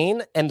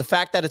insane. And the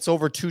fact that it's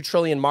over 2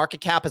 trillion market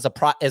cap as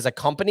a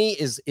company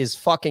is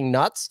fucking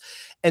nuts.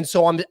 And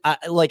so I'm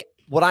like,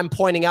 what I'm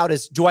pointing out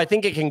is, do I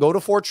think it can go to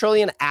 4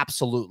 trillion?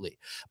 Absolutely.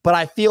 But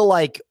I feel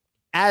like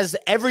as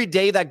every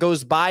day that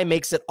goes by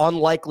makes it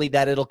unlikely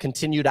that it'll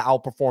continue to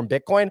outperform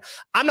Bitcoin.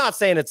 I'm not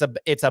saying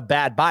it's a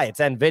bad buy. It's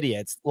Nvidia.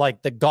 It's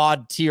like the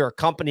god tier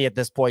company at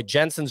this point.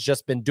 Jensen's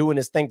just been doing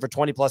his thing for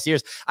 20+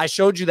 years. I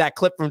showed you that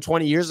clip from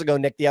 20 years ago,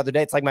 Nick, the other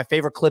day. It's like my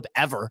favorite clip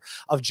ever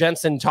of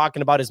Jensen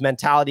talking about his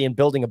mentality and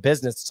building a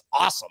business. It's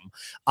awesome.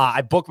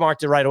 I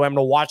bookmarked it right away. I'm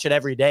going to watch it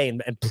every day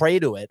and pray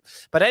to it.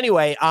 But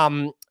anyway,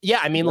 yeah,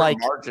 I mean, like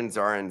margins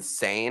are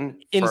insane.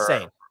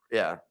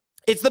 Yeah.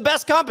 It's the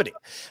best company.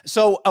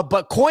 So,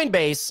 but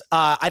Coinbase,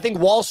 I think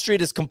Wall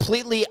Street is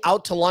completely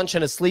out to lunch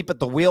and asleep at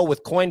the wheel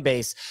with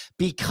Coinbase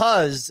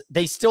because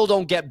they still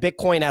don't get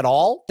Bitcoin at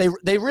all.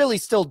 They really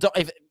still don't.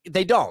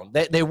 They don't.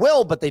 They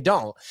will, but they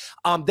don't.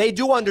 They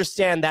do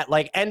understand that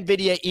like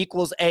NVIDIA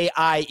equals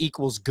AI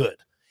equals good.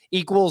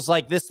 Equals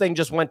like this thing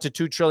just went to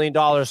 $2 trillion.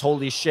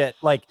 Holy shit.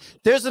 Like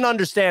there's an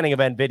understanding of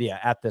NVIDIA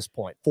at this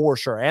point for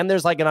sure. And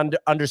there's like an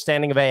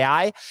understanding of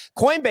AI.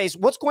 Coinbase,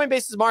 what's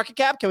Coinbase's market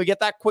cap? Can we get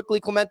that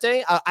quickly,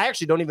 Clemente? I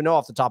actually don't even know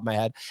off the top of my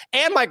head.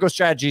 And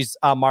MicroStrategy's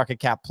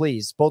market cap,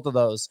 please. Both of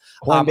those.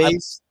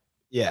 Coinbase.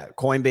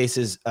 Coinbase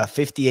is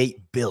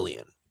 58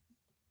 billion.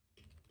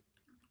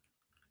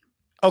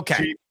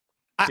 Okay.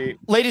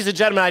 Ladies and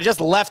gentlemen, I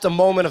just left a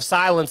moment of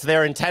silence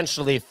there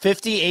intentionally.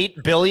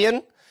 58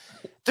 billion.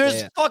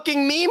 There's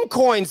fucking meme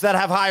coins that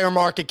have higher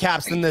market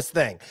caps than this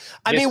thing.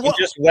 I mean,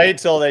 just wait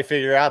till they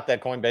figure out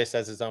that Coinbase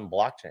has its own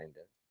blockchain.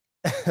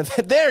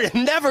 They're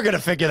never going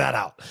to figure that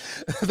out.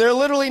 They're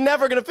literally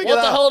never going to figure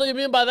that out. What the hell do you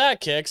mean by that,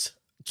 Kicks?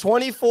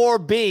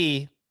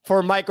 24B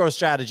for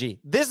MicroStrategy.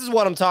 This is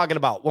what I'm talking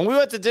about. When we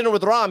went to dinner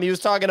with Ram, he was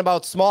talking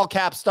about small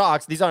cap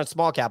stocks. These aren't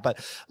small cap, but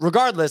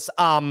regardless,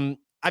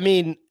 I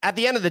mean, at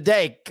the end of the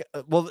day,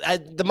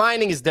 the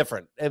mining is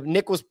different.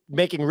 Nick was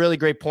making really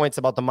great points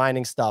about the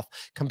mining stuff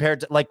compared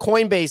to like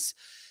Coinbase.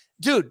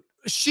 Dude,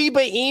 Shiba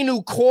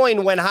Inu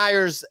coin went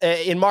higher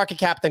in market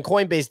cap than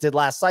Coinbase did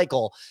last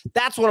cycle.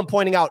 That's what I'm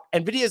pointing out.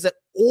 NVIDIA is at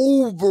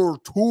over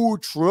 2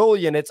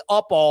 trillion. It's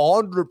up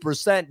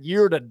 100%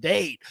 year to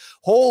date.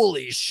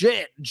 Holy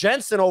shit.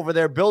 Jensen over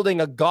there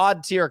building a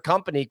god tier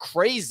company.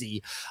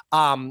 Crazy.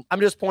 I'm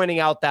just pointing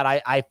out that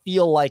I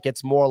feel like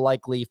it's more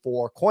likely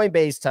for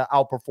Coinbase to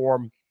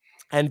outperform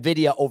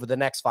NVIDIA over the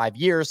next 5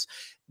 years.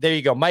 There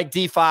you go. Mike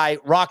DeFi,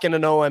 rocking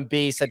an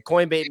OMB, said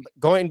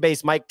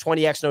Coinbase Mike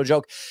 20x, no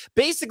joke.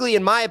 Basically,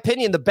 in my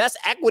opinion, the best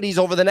equities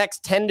over the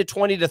next 10 to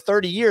 20 to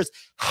 30 years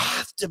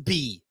have to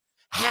be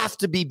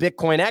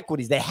Bitcoin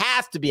equities. They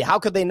have to be. How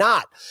could they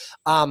not?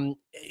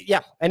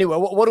 Yeah. Anyway,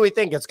 what do we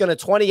think? It's going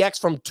to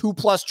 20x from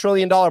 $2+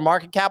 trillion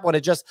market cap when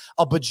it just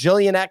a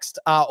bajillion x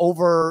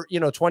over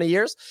 20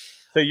 years.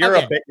 So you're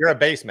a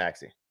base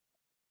maxi.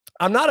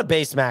 I'm not a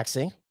base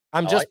maxi.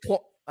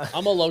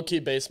 I'm a low-key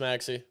base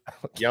maxi.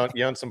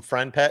 You own some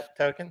friend pet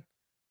token?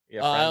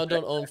 I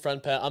don't own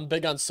friend pet. I'm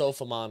big on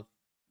Sofamon.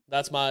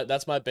 That's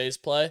my base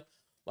play.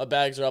 My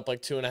bags are up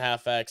like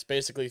 2.5x.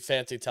 Basically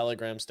fancy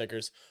Telegram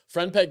stickers.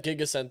 Friend Pet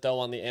Giga sent though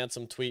on the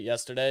Ansem tweet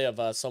yesterday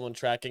of someone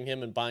tracking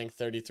him and buying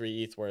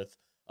 33 ETH worth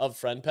of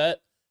Friend Pet.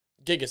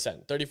 Giga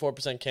sent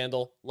 34%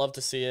 candle. Love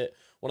to see it.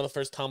 One of the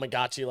first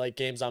Tamagotchi like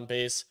games on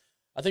base.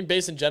 I think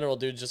base in general,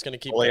 dude, just gonna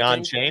keep fully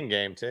on chain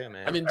game too,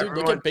 man. I mean, dude,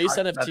 look at base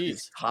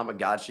NFTs.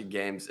 Tamagotchi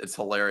games. It's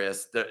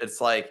hilarious. It's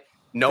like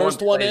no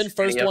first one in,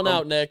 first one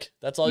out, Nick.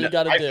 That's all you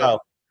got to do.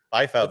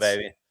 FIFO,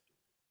 baby.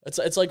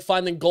 It's like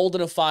finding gold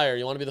in a fire.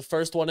 You want to be the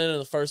first one in and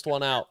the first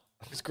one out.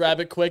 Just grab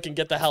it quick and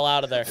get the hell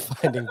out of there.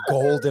 Finding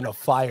gold in a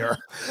fire.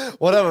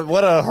 What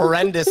a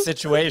horrendous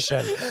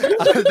situation.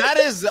 That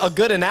is a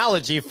good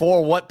analogy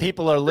for what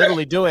people are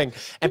literally doing.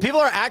 And people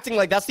are acting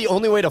like that's the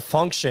only way to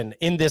function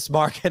in this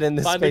market, in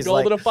this Finding space.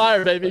 Gold in a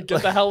fire, baby.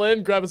 Get the hell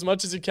in, grab as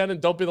much as you can, and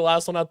don't be the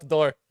last one out the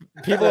door.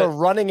 People are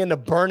running into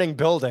burning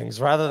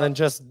buildings rather than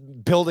just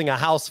building a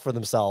house for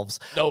themselves.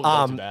 No,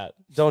 don't do that.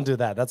 Don't do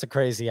that. That's a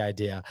crazy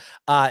idea.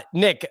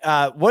 Nick,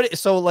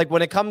 so like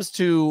when it comes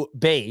to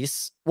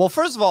base, well,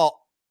 first of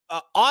all,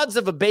 odds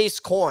of a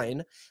base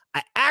coin,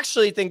 I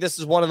actually think this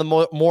is one of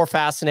the more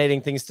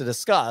fascinating things to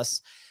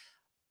discuss.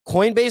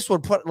 Coinbase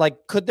would put,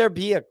 like, could there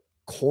be a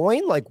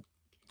coin? Like,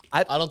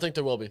 I don't think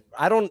there will be.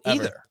 I don't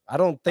Ever. either. I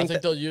don't think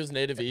they'll use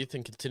native ETH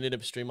and continue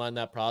to streamline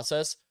that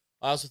process.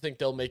 I also think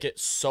they'll make it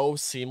so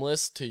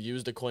seamless to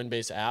use the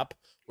Coinbase app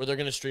where they're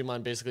going to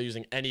streamline basically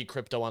using any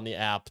crypto on the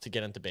app to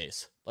get into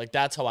base. Like,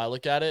 that's how I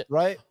look at it.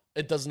 Right.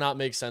 It does not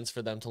make sense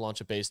for them to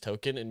launch a base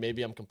token, and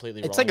maybe I'm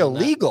completely wrong. It's like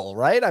illegal,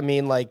 right? I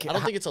mean, like, I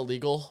don't think it's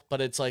illegal, but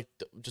it's like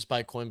just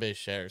buy Coinbase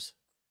shares.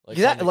 Like,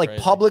 is that like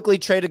publicly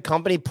traded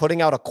company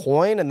putting out a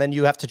coin and then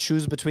you have to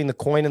choose between the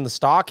coin and the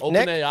stock?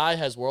 OpenAI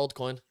has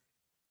WorldCoin.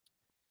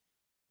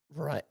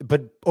 Right,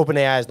 but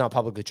OpenAI is not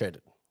publicly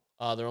traded.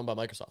 They're owned by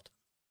Microsoft.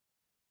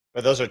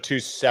 But those are two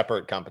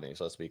separate companies.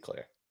 Let's be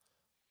clear.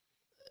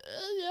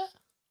 Yeah.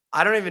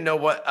 I don't even know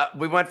what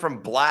we went from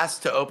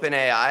Blast to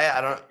OpenAI.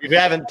 I don't. We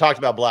haven't talked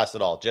about Blast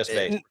at all. Just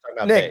base.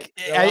 Nick,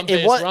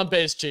 it was on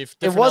base, Chief.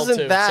 It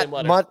wasn't that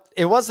much.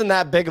 It wasn't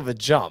that big of a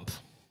jump.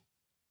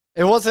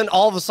 It wasn't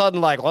all of a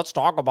sudden like, let's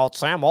talk about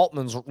Sam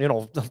Altman's,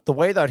 the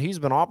way that he's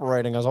been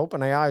operating as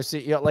OpenAI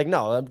CEO. Like,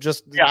 no, I'm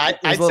just I'd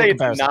say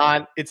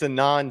it's a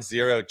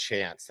non-zero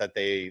chance that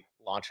they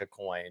launch a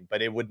coin,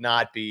 but it would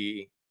not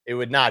be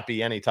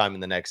any time in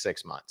the next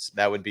 6 months.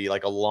 That would be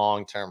like a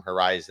long-term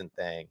horizon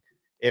thing.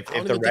 If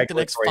the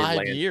next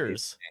 5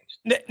 years.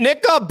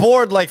 Nick got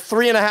bored like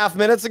 3.5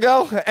 minutes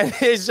ago, and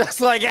he's just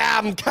like, yeah,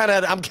 I'm kind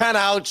of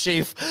out,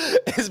 Chief.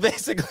 Is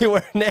basically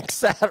where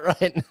Nick's at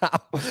right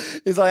now.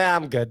 He's like, yeah,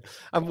 I'm good.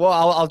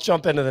 I'll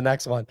jump into the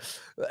next one.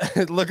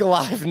 Look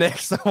alive, Nick.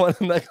 Someone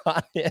in the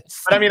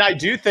audience. But I mean, I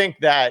do think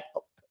that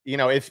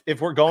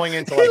if we're going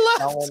into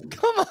like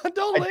come on,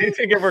 don't. I do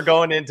think if we're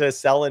going into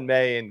sell in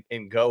May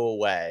and go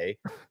away,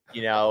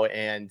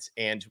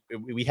 and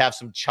we have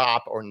some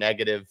chop or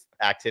negative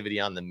activity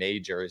on the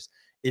majors,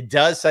 it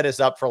does set us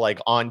up for like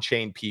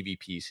on-chain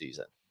PvP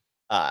season,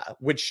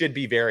 which should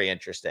be very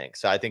interesting.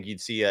 So I think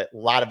you'd see a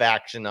lot of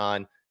action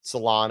on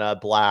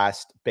Solana,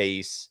 Blast,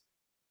 Base,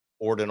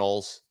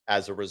 Ordinals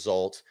as a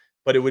result,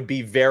 but it would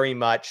be very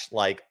much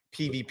like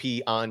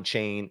PvP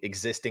on-chain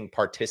existing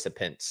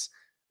participants.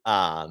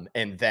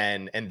 And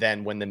then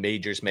when the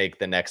majors make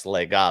the next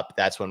leg up,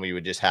 that's when we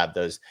would just have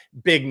those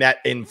big net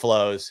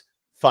inflows,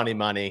 funny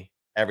money,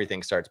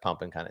 everything starts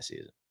pumping kind of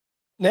season.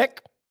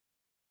 Nick?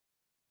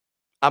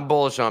 I'm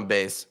bullish on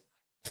base.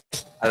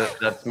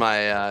 That's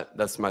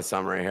my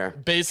summary here.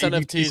 Base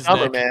PvP NFTs,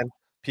 summer, Nick. man.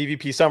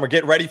 PvP summer.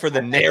 Get ready for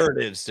the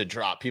narratives to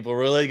drop. People are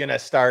really gonna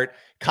start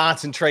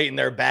concentrating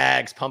their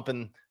bags,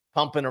 pumping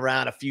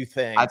around a few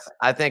things.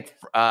 I think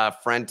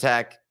Friend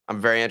Tech, I'm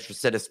very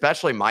interested,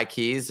 especially my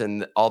keys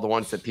and all the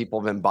ones that people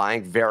have been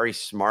buying. Very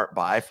smart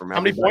buy from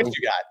How many points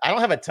you got? I don't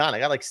have a ton. I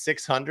got like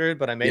 600,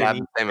 but I made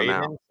the same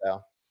amount.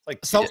 So it's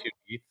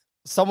like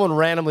someone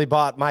randomly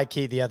bought my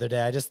key the other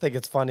day. I just think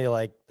it's funny,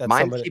 like that.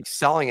 Mine keeps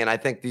selling, and I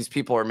think these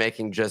people are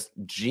making just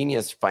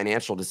genius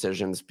financial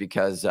decisions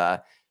because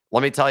let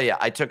me tell you,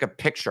 I took a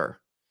picture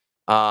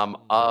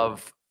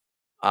of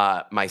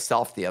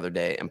myself the other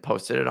day and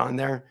posted it on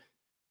there.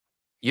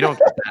 You don't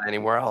get that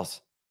anywhere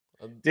else,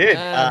 dude.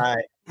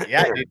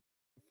 Yeah, dude.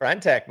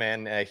 Friend Tech,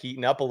 man,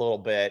 heating up a little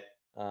bit.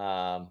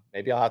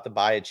 Maybe I'll have to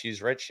buy a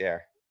Choose Rich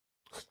share.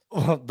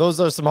 Well, those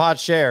are some hot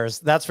shares,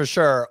 that's for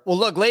sure. Well,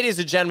 look, ladies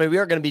and gentlemen, we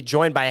are going to be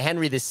joined by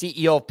Henrae, the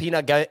CEO of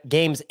Peanut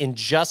Games, in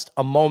just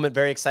a moment.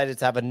 Very excited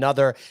to have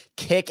another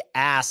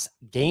kick-ass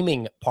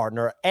gaming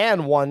partner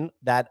and one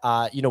that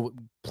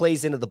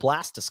plays into the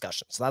Blast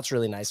discussion. So that's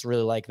really nice.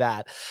 Really like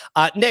that.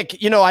 Nick,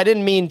 I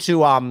didn't mean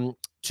to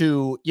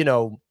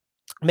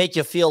make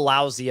you feel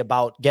lousy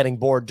about getting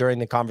bored during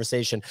the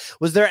conversation.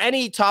 Was there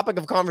any topic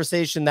of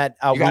conversation that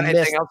you got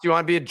anything else you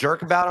want to be a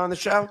jerk about on the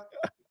show?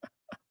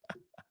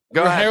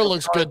 Go Your ahead. hair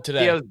looks good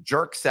today. Theo's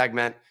jerk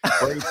segment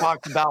where he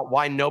talks about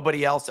why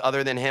nobody else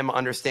other than him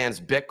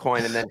understands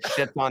Bitcoin and then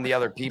shits on the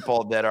other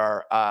people that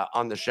are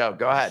on the show.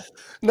 Go ahead.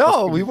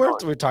 No, we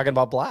weren't. We were talking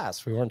about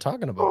Blast. We weren't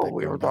talking about. Oh, Bitcoin.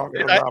 we were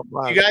talking about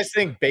Blast. You guys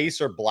think Base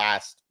or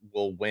Blast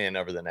will win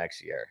over the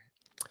next year?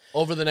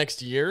 Over the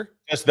next year?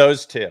 Just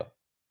those two.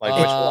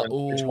 Like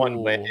which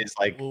one is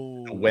like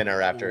the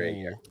winner after a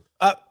year?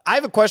 I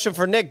have a question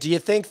for Nick. Do you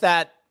think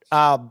that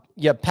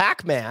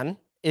Pacman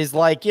is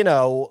like,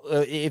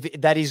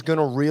 that he's going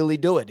to really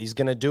do it? He's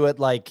going to do it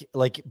like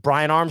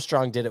Brian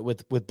Armstrong did it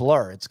with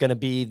Blur. It's going to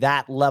be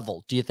that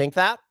level. Do you think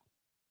that?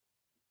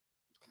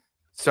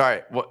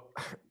 Sorry, what?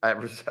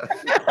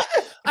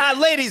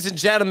 Ladies and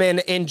gentlemen,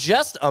 in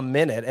just a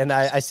minute, and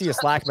I see a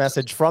Slack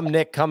message from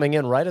Nick coming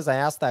in right as I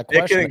asked that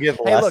question. Hey,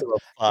 look,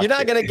 you're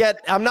not gonna get.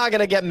 I'm not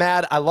gonna get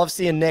mad. I love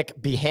seeing Nick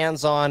be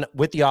hands-on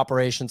with the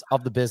operations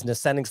of the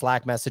business, sending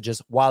Slack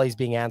messages while he's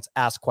being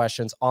asked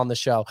questions on the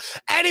show.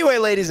 Anyway,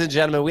 ladies and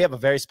gentlemen, we have a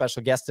very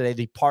special guest today,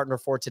 the partner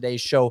for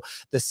today's show,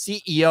 the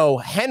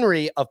CEO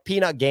Henrae of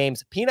Peanut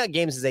Games. Peanut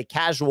Games is a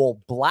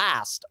casual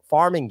blast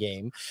farming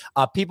game.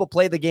 People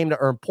play the game to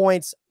earn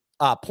points.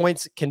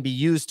 Points can be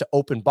used to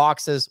open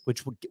boxes,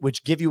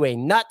 which give you a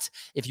nut.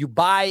 If you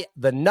buy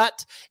the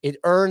nut, it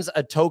earns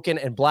a token,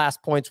 and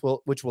blast points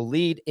which will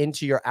lead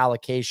into your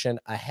allocation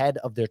ahead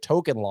of their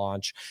token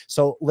launch.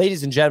 So,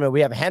 ladies and gentlemen,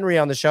 we have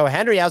Henrae on the show.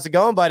 Henrae, how's it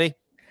going, buddy?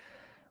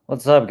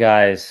 What's up,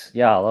 guys?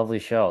 Yeah, lovely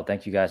show.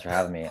 Thank you guys for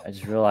having me. I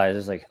just realized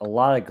there's like a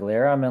lot of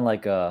glare. I'm in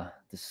like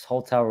this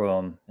hotel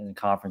room in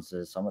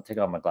conferences, so I'm gonna take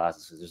off my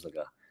glasses because there's like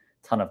a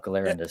ton of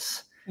glare in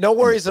this. No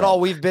worries at all.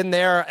 We've been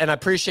there, and I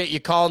appreciate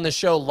you calling the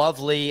show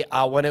lovely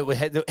when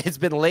it's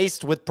been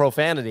laced with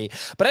profanity.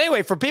 But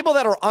anyway, for people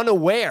that are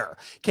unaware,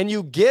 can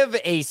you give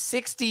a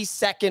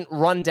 60-second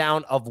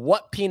rundown of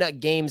what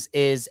Peanut Games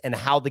is and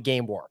how the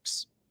game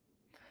works?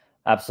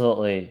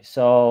 Absolutely.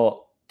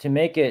 So to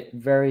make it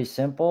very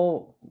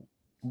simple,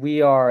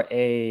 we are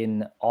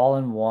an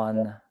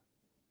all-in-one,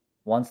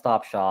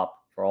 one-stop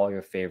shop for all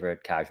your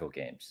favorite casual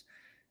games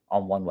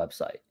on one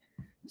website.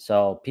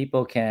 So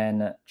people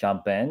can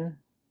jump in,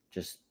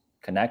 just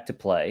connect to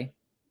play,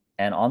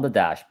 and on the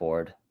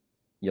dashboard,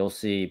 you'll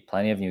see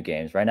plenty of new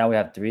games. Right now, we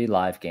have 3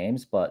 live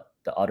games, but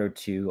the other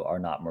 2 are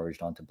not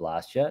merged onto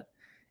Blast yet.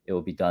 It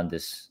will be done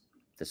this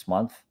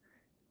month,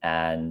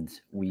 and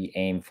we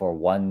aim for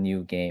 1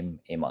 new game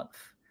a month.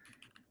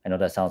 I know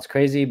that sounds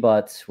crazy,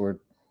 but we're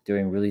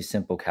doing really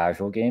simple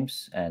casual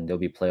games, and they'll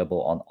be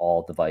playable on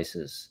all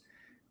devices,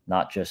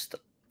 not just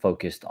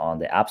focused on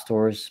the app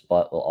stores,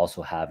 but we'll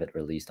also have it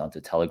released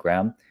onto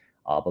Telegram.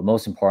 But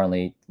most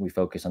importantly, we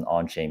focus on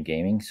on-chain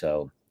gaming.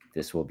 So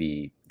this will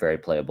be very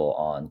playable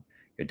on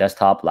your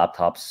desktop,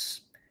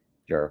 laptops,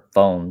 your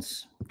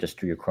phones, just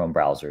through your Chrome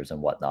browsers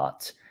and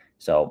whatnot.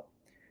 So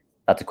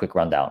that's a quick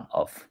rundown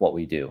of what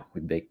we do.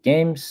 We make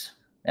games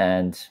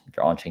and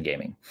your on-chain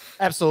gaming.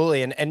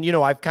 Absolutely. And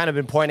I've kind of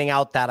been pointing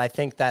out that I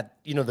think that,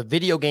 the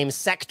video game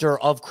sector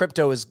of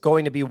crypto is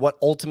going to be what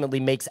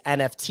ultimately makes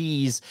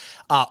NFTs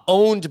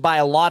owned by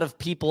a lot of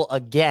people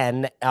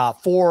again,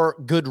 for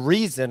good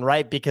reason,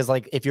 right? Because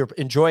like if you're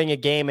enjoying a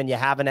game and you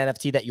have an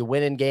NFT that you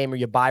win in game or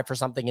you buy for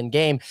something in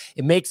game,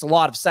 it makes a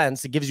lot of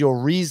sense. It gives you a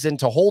reason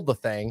to hold the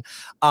thing.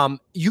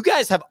 You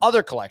guys have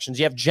other collections.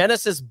 You have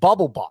Genesis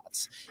Bubble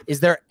Bots.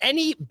 Is there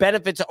any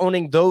benefit to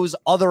owning those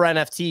other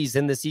NFTs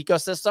in this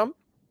ecosystem?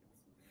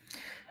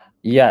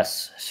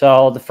 Yes.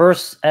 So the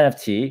first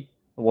NFT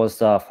was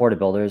for the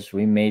builders.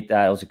 We made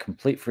that. It was a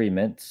complete free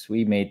mint.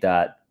 We made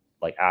that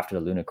like after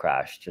the Luna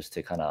crash, just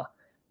to kind of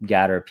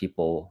gather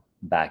people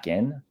back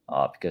in,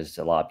 because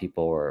a lot of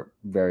people were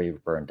very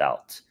burned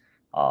out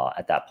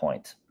at that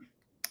point.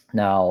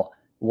 Now,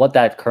 what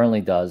that currently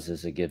does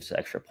is it gives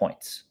extra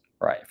points,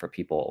 right, for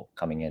people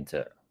coming in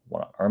to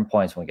want to earn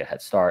points, want to get a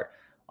head start.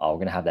 We're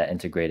going to have that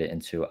integrated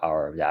into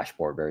our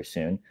dashboard very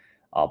soon.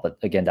 But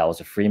again, that was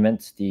a free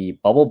mint. The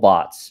bubble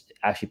bots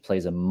actually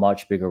plays a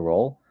much bigger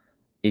role.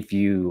 If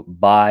you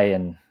buy,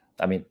 and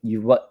I mean,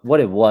 what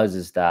it was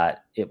is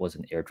that it was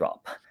an airdrop,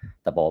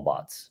 the bubble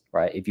bots,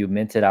 right? If you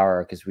minted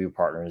because we were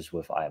partners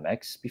with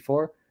IMX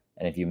before,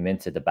 and if you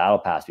minted the battle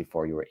pass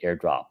before, you were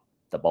airdrop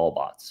the bubble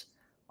bots.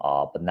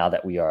 But now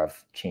that we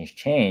have changed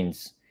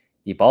chains,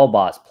 the bubble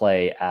bots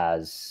play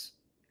as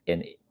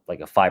in like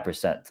a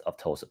 5% of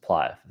total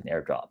supply of an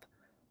airdrop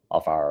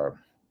of our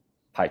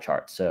pie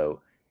chart.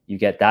 So you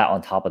get that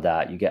on top of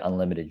that, you get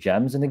unlimited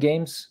gems in the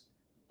games,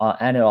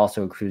 and it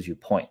also accrues you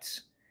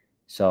points.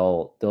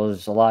 So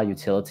there's a lot of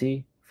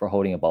utility for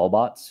holding a bubble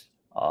bots,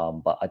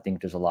 but I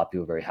think there's a lot of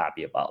people very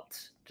happy about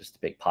just the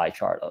big pie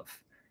chart of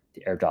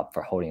the airdrop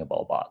for holding a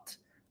bubble bot.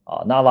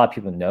 Not a lot of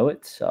people know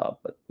it,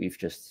 but we've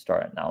just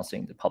started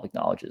announcing the public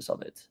knowledges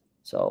of it.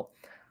 So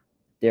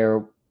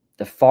the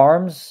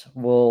farms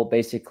will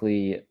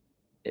basically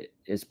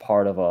is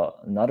part of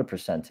another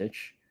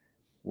percentage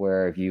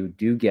where if you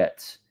do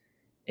get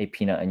a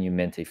peanut and you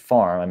mint a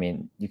farm, I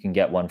mean, you can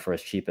get one for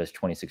as cheap as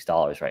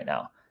 $26 right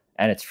now.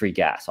 And it's free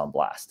gas on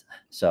Blast.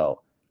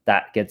 So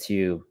that gets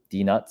you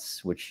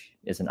D-Nuts, which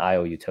is an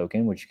IOU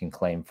token, which you can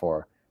claim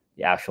for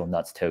the actual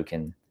Nuts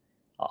token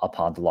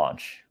upon the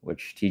launch,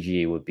 which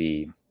TGE would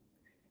be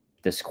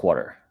this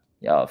quarter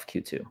of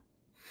Q2.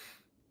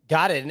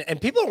 Got it. And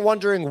people are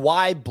wondering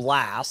why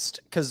Blast,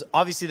 because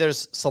obviously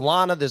there's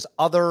Solana, there's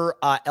other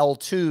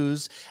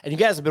L2s, and you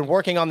guys have been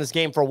working on this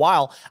game for a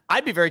while.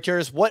 I'd be very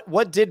curious,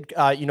 what did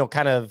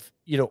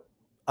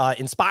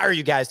inspire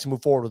you guys to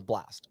move forward with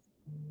Blast?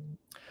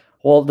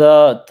 Well,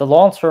 the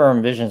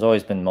long-term vision has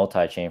always been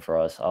multi-chain for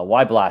us.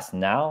 Why Blast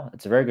now?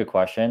 It's a very good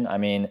question. I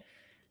mean,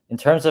 in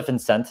terms of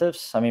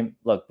incentives, I mean,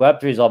 look,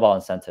 Web3 is all about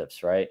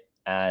incentives, right?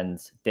 And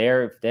they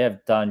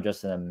have done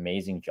just an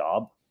amazing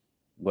job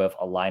with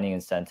aligning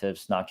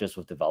incentives, not just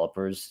with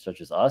developers such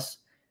as us,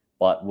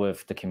 but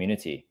with the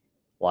community.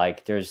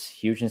 Like, there's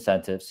huge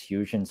incentives,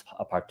 huge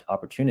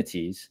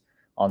opportunities.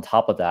 On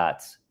top of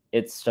that,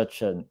 it's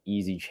such an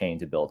easy chain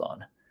to build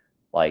on.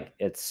 Like,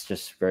 it's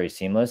just very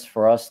seamless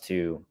for us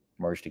to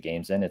merge the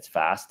games in. It's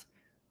fast.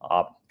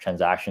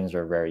 Transactions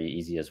are very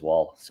easy as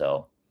well.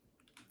 So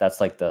that's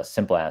like the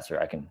simple answer.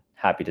 I can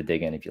happy to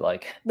dig in if you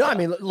like. No, I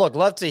mean, look,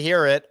 love to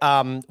hear it.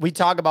 We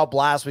talk about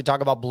Blast, we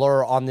talk about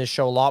Blur on this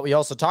show a lot. We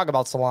also talk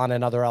about Solana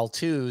and other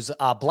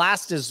L2s.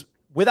 Blast is,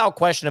 without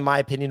question, in my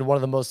opinion, one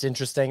of the most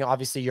interesting.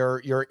 Obviously,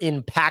 you're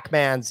in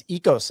Pac-Man's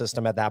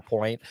ecosystem at that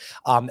point,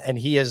 and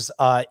he is,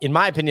 in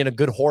my opinion, a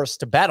good horse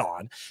to bet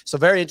on. So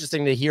very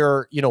interesting to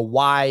hear,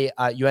 why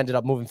you ended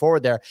up moving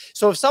forward there.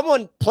 So if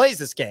someone plays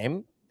this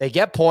game, they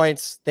get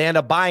points, they end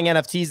up buying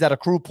NFTs that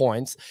accrue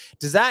points,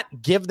 does that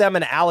give them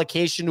an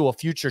allocation to a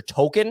future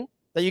token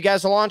that you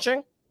guys are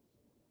launching?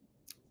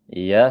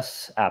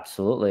 Yes,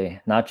 absolutely.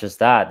 Not just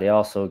that, they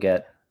also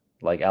get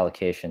like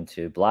allocation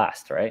to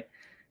Blast, right?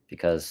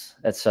 Because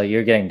it's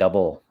you're getting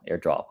double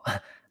airdrop.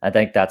 I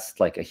think that's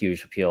like a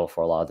huge appeal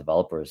for a lot of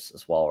developers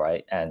as well,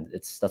 right? And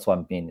that's what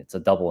I mean. It's a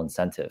double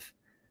incentive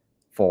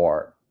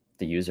for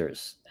the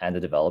users and the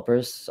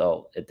developers.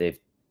 So they've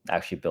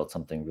actually built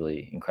something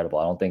really incredible.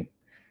 I don't think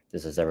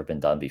this has ever been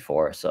done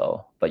before.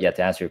 So, but yeah,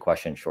 to answer your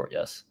question, short,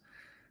 yes.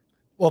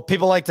 Well,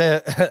 people like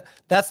to,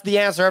 that's the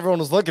answer everyone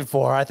was looking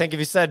for. I think if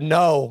you said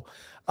no,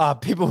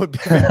 people would be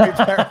very,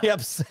 very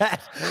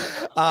upset.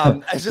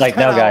 It's like,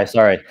 no, guys,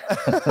 sorry.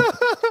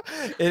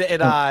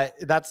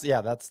 That's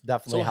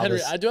definitely so, how Henry,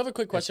 this, I do have a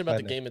quick question about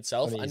the game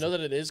itself. I know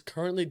that it is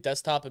currently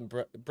desktop and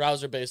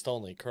browser-based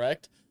only,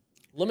 correct?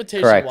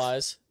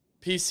 Limitation-wise,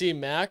 PC,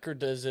 Mac, or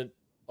is it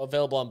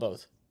available on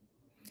both?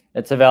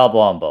 It's available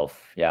on both,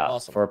 yeah.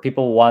 Awesome. For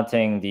people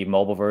wanting the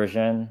mobile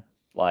version,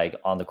 like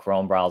on the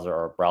Chrome browser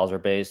or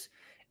browser-based,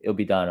 it'll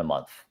be done in a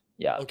month.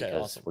 Yeah. Okay,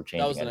 awesome. We're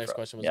changing. That was the next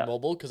question, was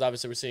mobile, because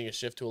obviously we're seeing a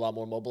shift to a lot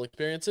more mobile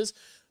experiences.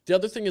 The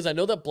other thing is, I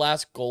know that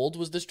Blast Gold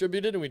was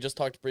distributed, and we just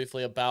talked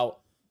briefly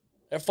about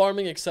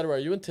farming, etc. Are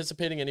you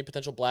anticipating any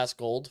potential Blast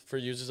Gold for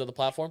users of the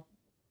platform?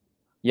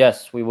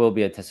 Yes, we will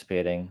be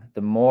anticipating.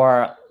 The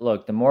more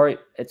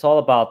it's all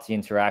about the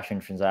interaction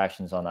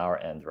transactions on our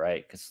end,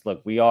 right? Because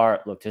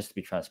just to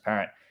be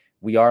transparent,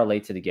 we are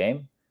late to the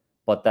game,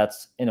 but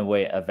that's in a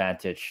way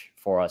advantage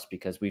for us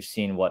because we've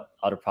seen what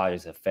other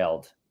projects have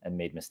failed and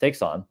made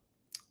mistakes on.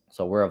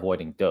 So we're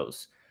avoiding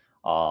those.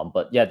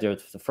 But yeah, the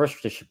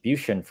first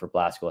distribution for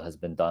Blast Gold has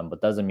been done, but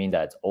doesn't mean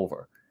that it's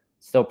over.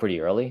 It's still pretty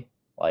early.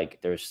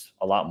 Like, there's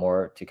a lot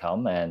more to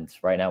come. And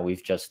right now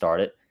we've just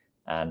started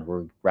and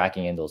we're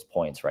racking in those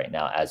points right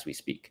now as we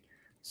speak.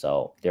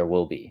 So there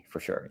will be, for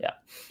sure. Yeah.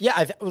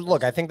 Yeah.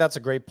 Look, I think that's a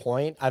great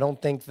point. I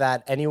don't think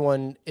that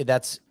anyone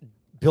that's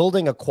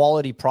building a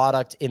quality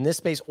product in this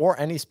space or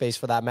any space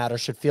for that matter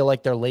should feel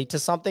like they're late to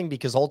something,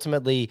 because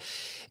ultimately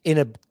in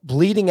a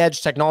bleeding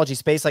edge technology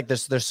space like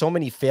this, there's so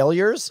many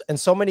failures and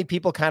so many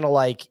people kind of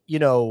like,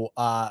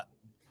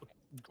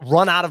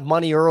 run out of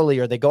money early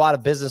or they go out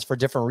of business for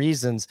different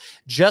reasons.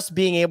 Just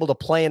being able to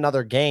play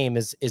another game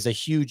is a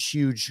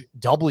huge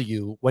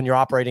W when you're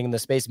operating in the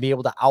space. Be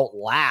able to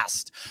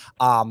outlast,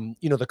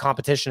 the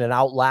competition and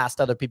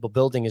outlast other people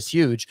building is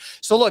huge.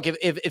 So look,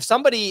 if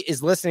somebody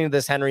is listening to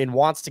this, Henry, and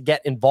wants to get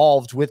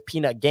involved with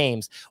Peanut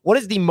Games, what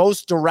is the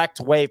most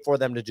direct way for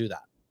them to do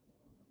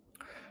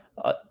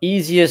that?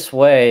 Easiest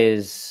way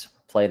is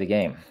play the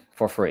game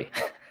for free.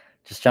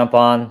 Just jump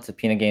on to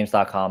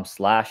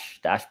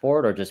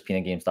peanutgames.com/dashboard or just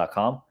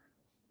peanutgames.com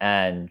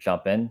and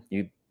jump in.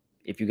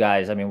 If you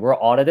guys, I mean, we're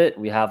audited.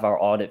 We have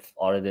our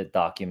audited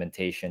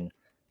documentation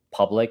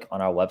public on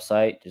our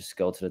website. Just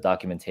go to the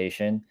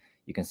documentation.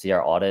 You can see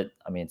our audit.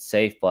 I mean, it's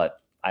safe,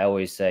 but I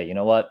always say, you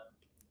know what?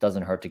 It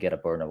doesn't hurt to get a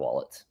burner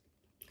wallet.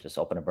 Just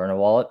open a burner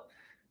wallet,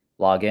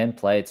 log in,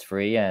 play. It's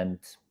free, and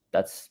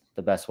that's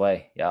the best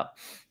way. Yeah.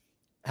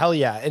 Hell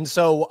yeah. And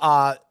so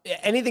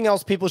anything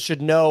else people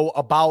should know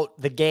about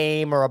the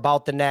game or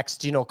about the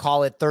next,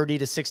 call it 30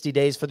 to 60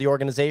 days for the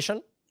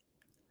organization?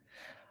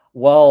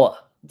 Well,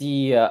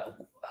 I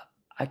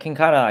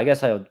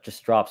guess I'll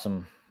just drop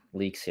some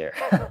leaks here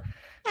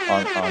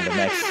on the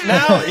next.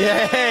 Now,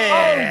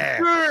 yeah.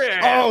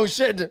 Oh,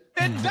 shit.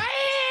 And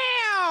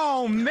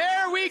damn,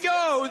 there we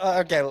go.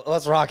 Okay,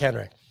 let's rock,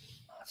 Henry.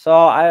 So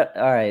all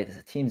right,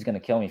 the team's going to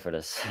kill me for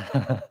this.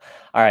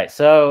 All right.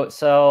 So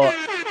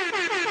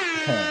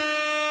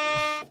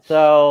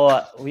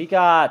So we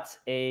got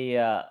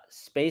a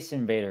Space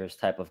Invaders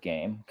type of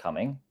game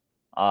coming.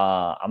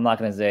 I'm not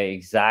going to say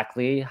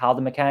exactly how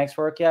the mechanics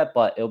work yet,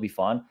 but it'll be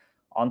fun.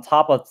 On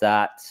top of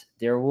that,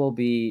 there will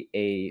be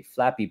a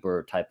Flappy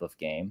Bird type of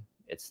game.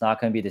 It's not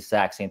going to be the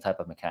exact same type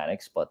of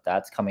mechanics, but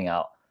that's coming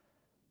out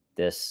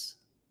this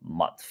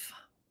month.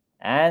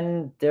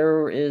 And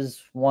there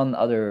is one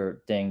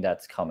other thing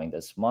that's coming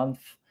this month.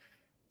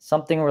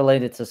 Something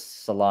related to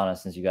Solana,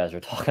 since you guys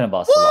are talking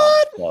about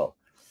Solana. So,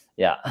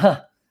 yeah.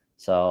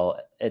 So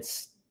it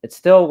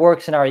still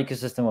works in our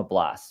ecosystem with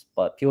Blast,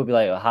 but people be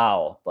like, oh,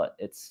 how? But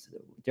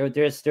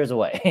there's a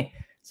way.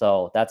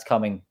 So that's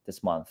coming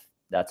this month.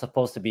 That's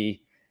supposed to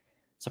be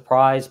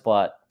surprise,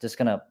 but just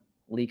gonna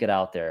leak it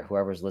out there.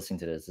 Whoever's listening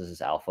to this is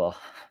alpha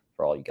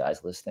for all you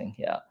guys listening.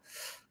 Yeah.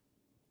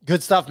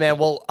 Good stuff, man.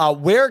 Well,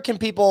 where should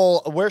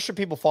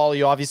people follow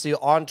you? Obviously,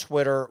 on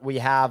Twitter, we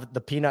have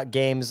the Peanut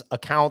Games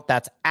account.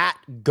 That's at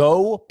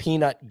Go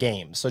Peanut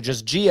Games. So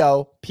just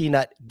Go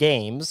Peanut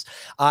Games.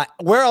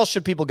 Where else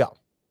should people go?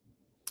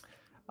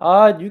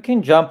 You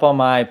can jump on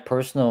my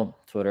personal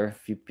Twitter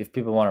if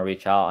people want to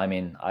reach out. I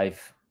mean,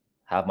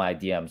 have my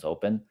DMs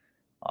open.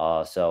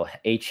 So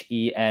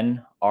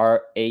HENRAEE,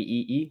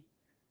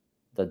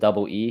 the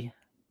double E.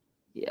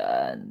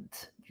 Yeah, and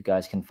you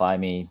guys can find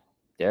me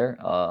there.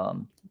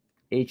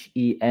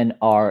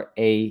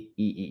 HENRAEE.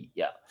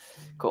 Yeah,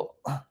 cool.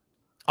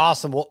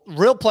 Awesome. Well,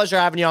 real pleasure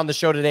having you on the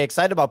show today.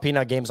 Excited about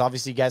Peanut Games.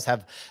 Obviously, you guys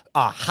have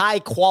high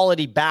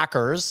quality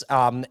backers,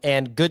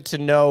 and good to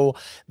know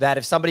that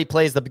if somebody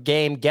plays the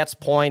game, gets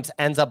points,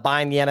 ends up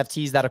buying the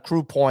NFTs that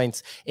accrue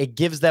points, it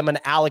gives them an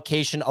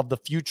allocation of the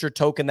future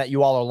token that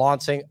you all are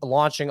launching.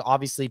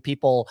 Obviously,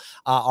 people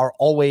are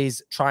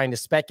always trying to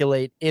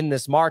speculate in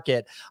this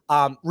market.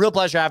 Real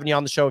pleasure having you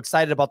on the show.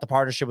 Excited about the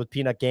partnership with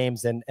Peanut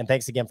Games, and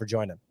thanks again for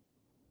joining.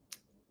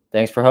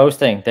 Thanks for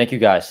hosting. Thank you,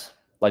 guys.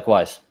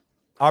 Likewise.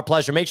 Our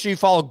pleasure. Make sure you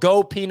follow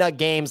Go Peanut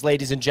Games,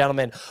 ladies and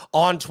gentlemen,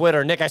 on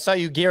Twitter. Nick, I saw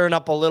you gearing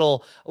up a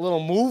little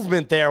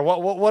movement there.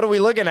 What are we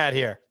looking at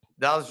here?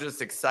 That was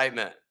just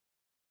excitement.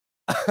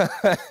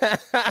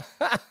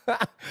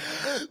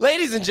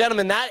 Ladies and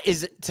gentlemen, that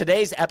is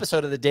today's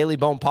episode of the Daily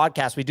Bone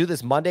Podcast. We do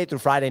this Monday through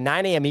Friday,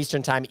 9 a.m.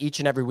 Eastern time, each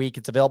and every week.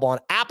 It's available on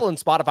Apple and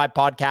Spotify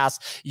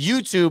podcasts,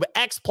 YouTube,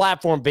 X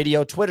platform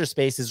video, Twitter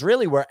Spaces,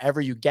 really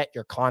wherever you get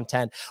your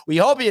content. We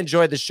hope you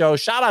enjoyed the show.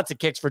 Shout out to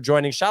Kix for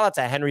joining. Shout out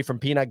to Henry from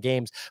Peanut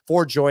Games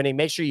for joining.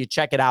 Make sure you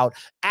check it out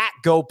at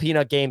Go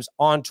Peanut Games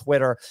on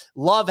Twitter.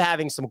 Love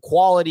having some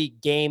quality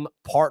game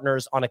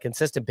partners on a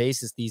consistent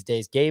basis these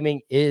days.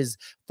 Gaming is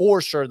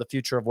for sure the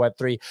future of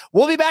Web3.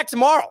 We'll be back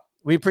tomorrow.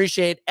 We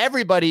appreciate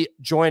everybody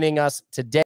joining us today.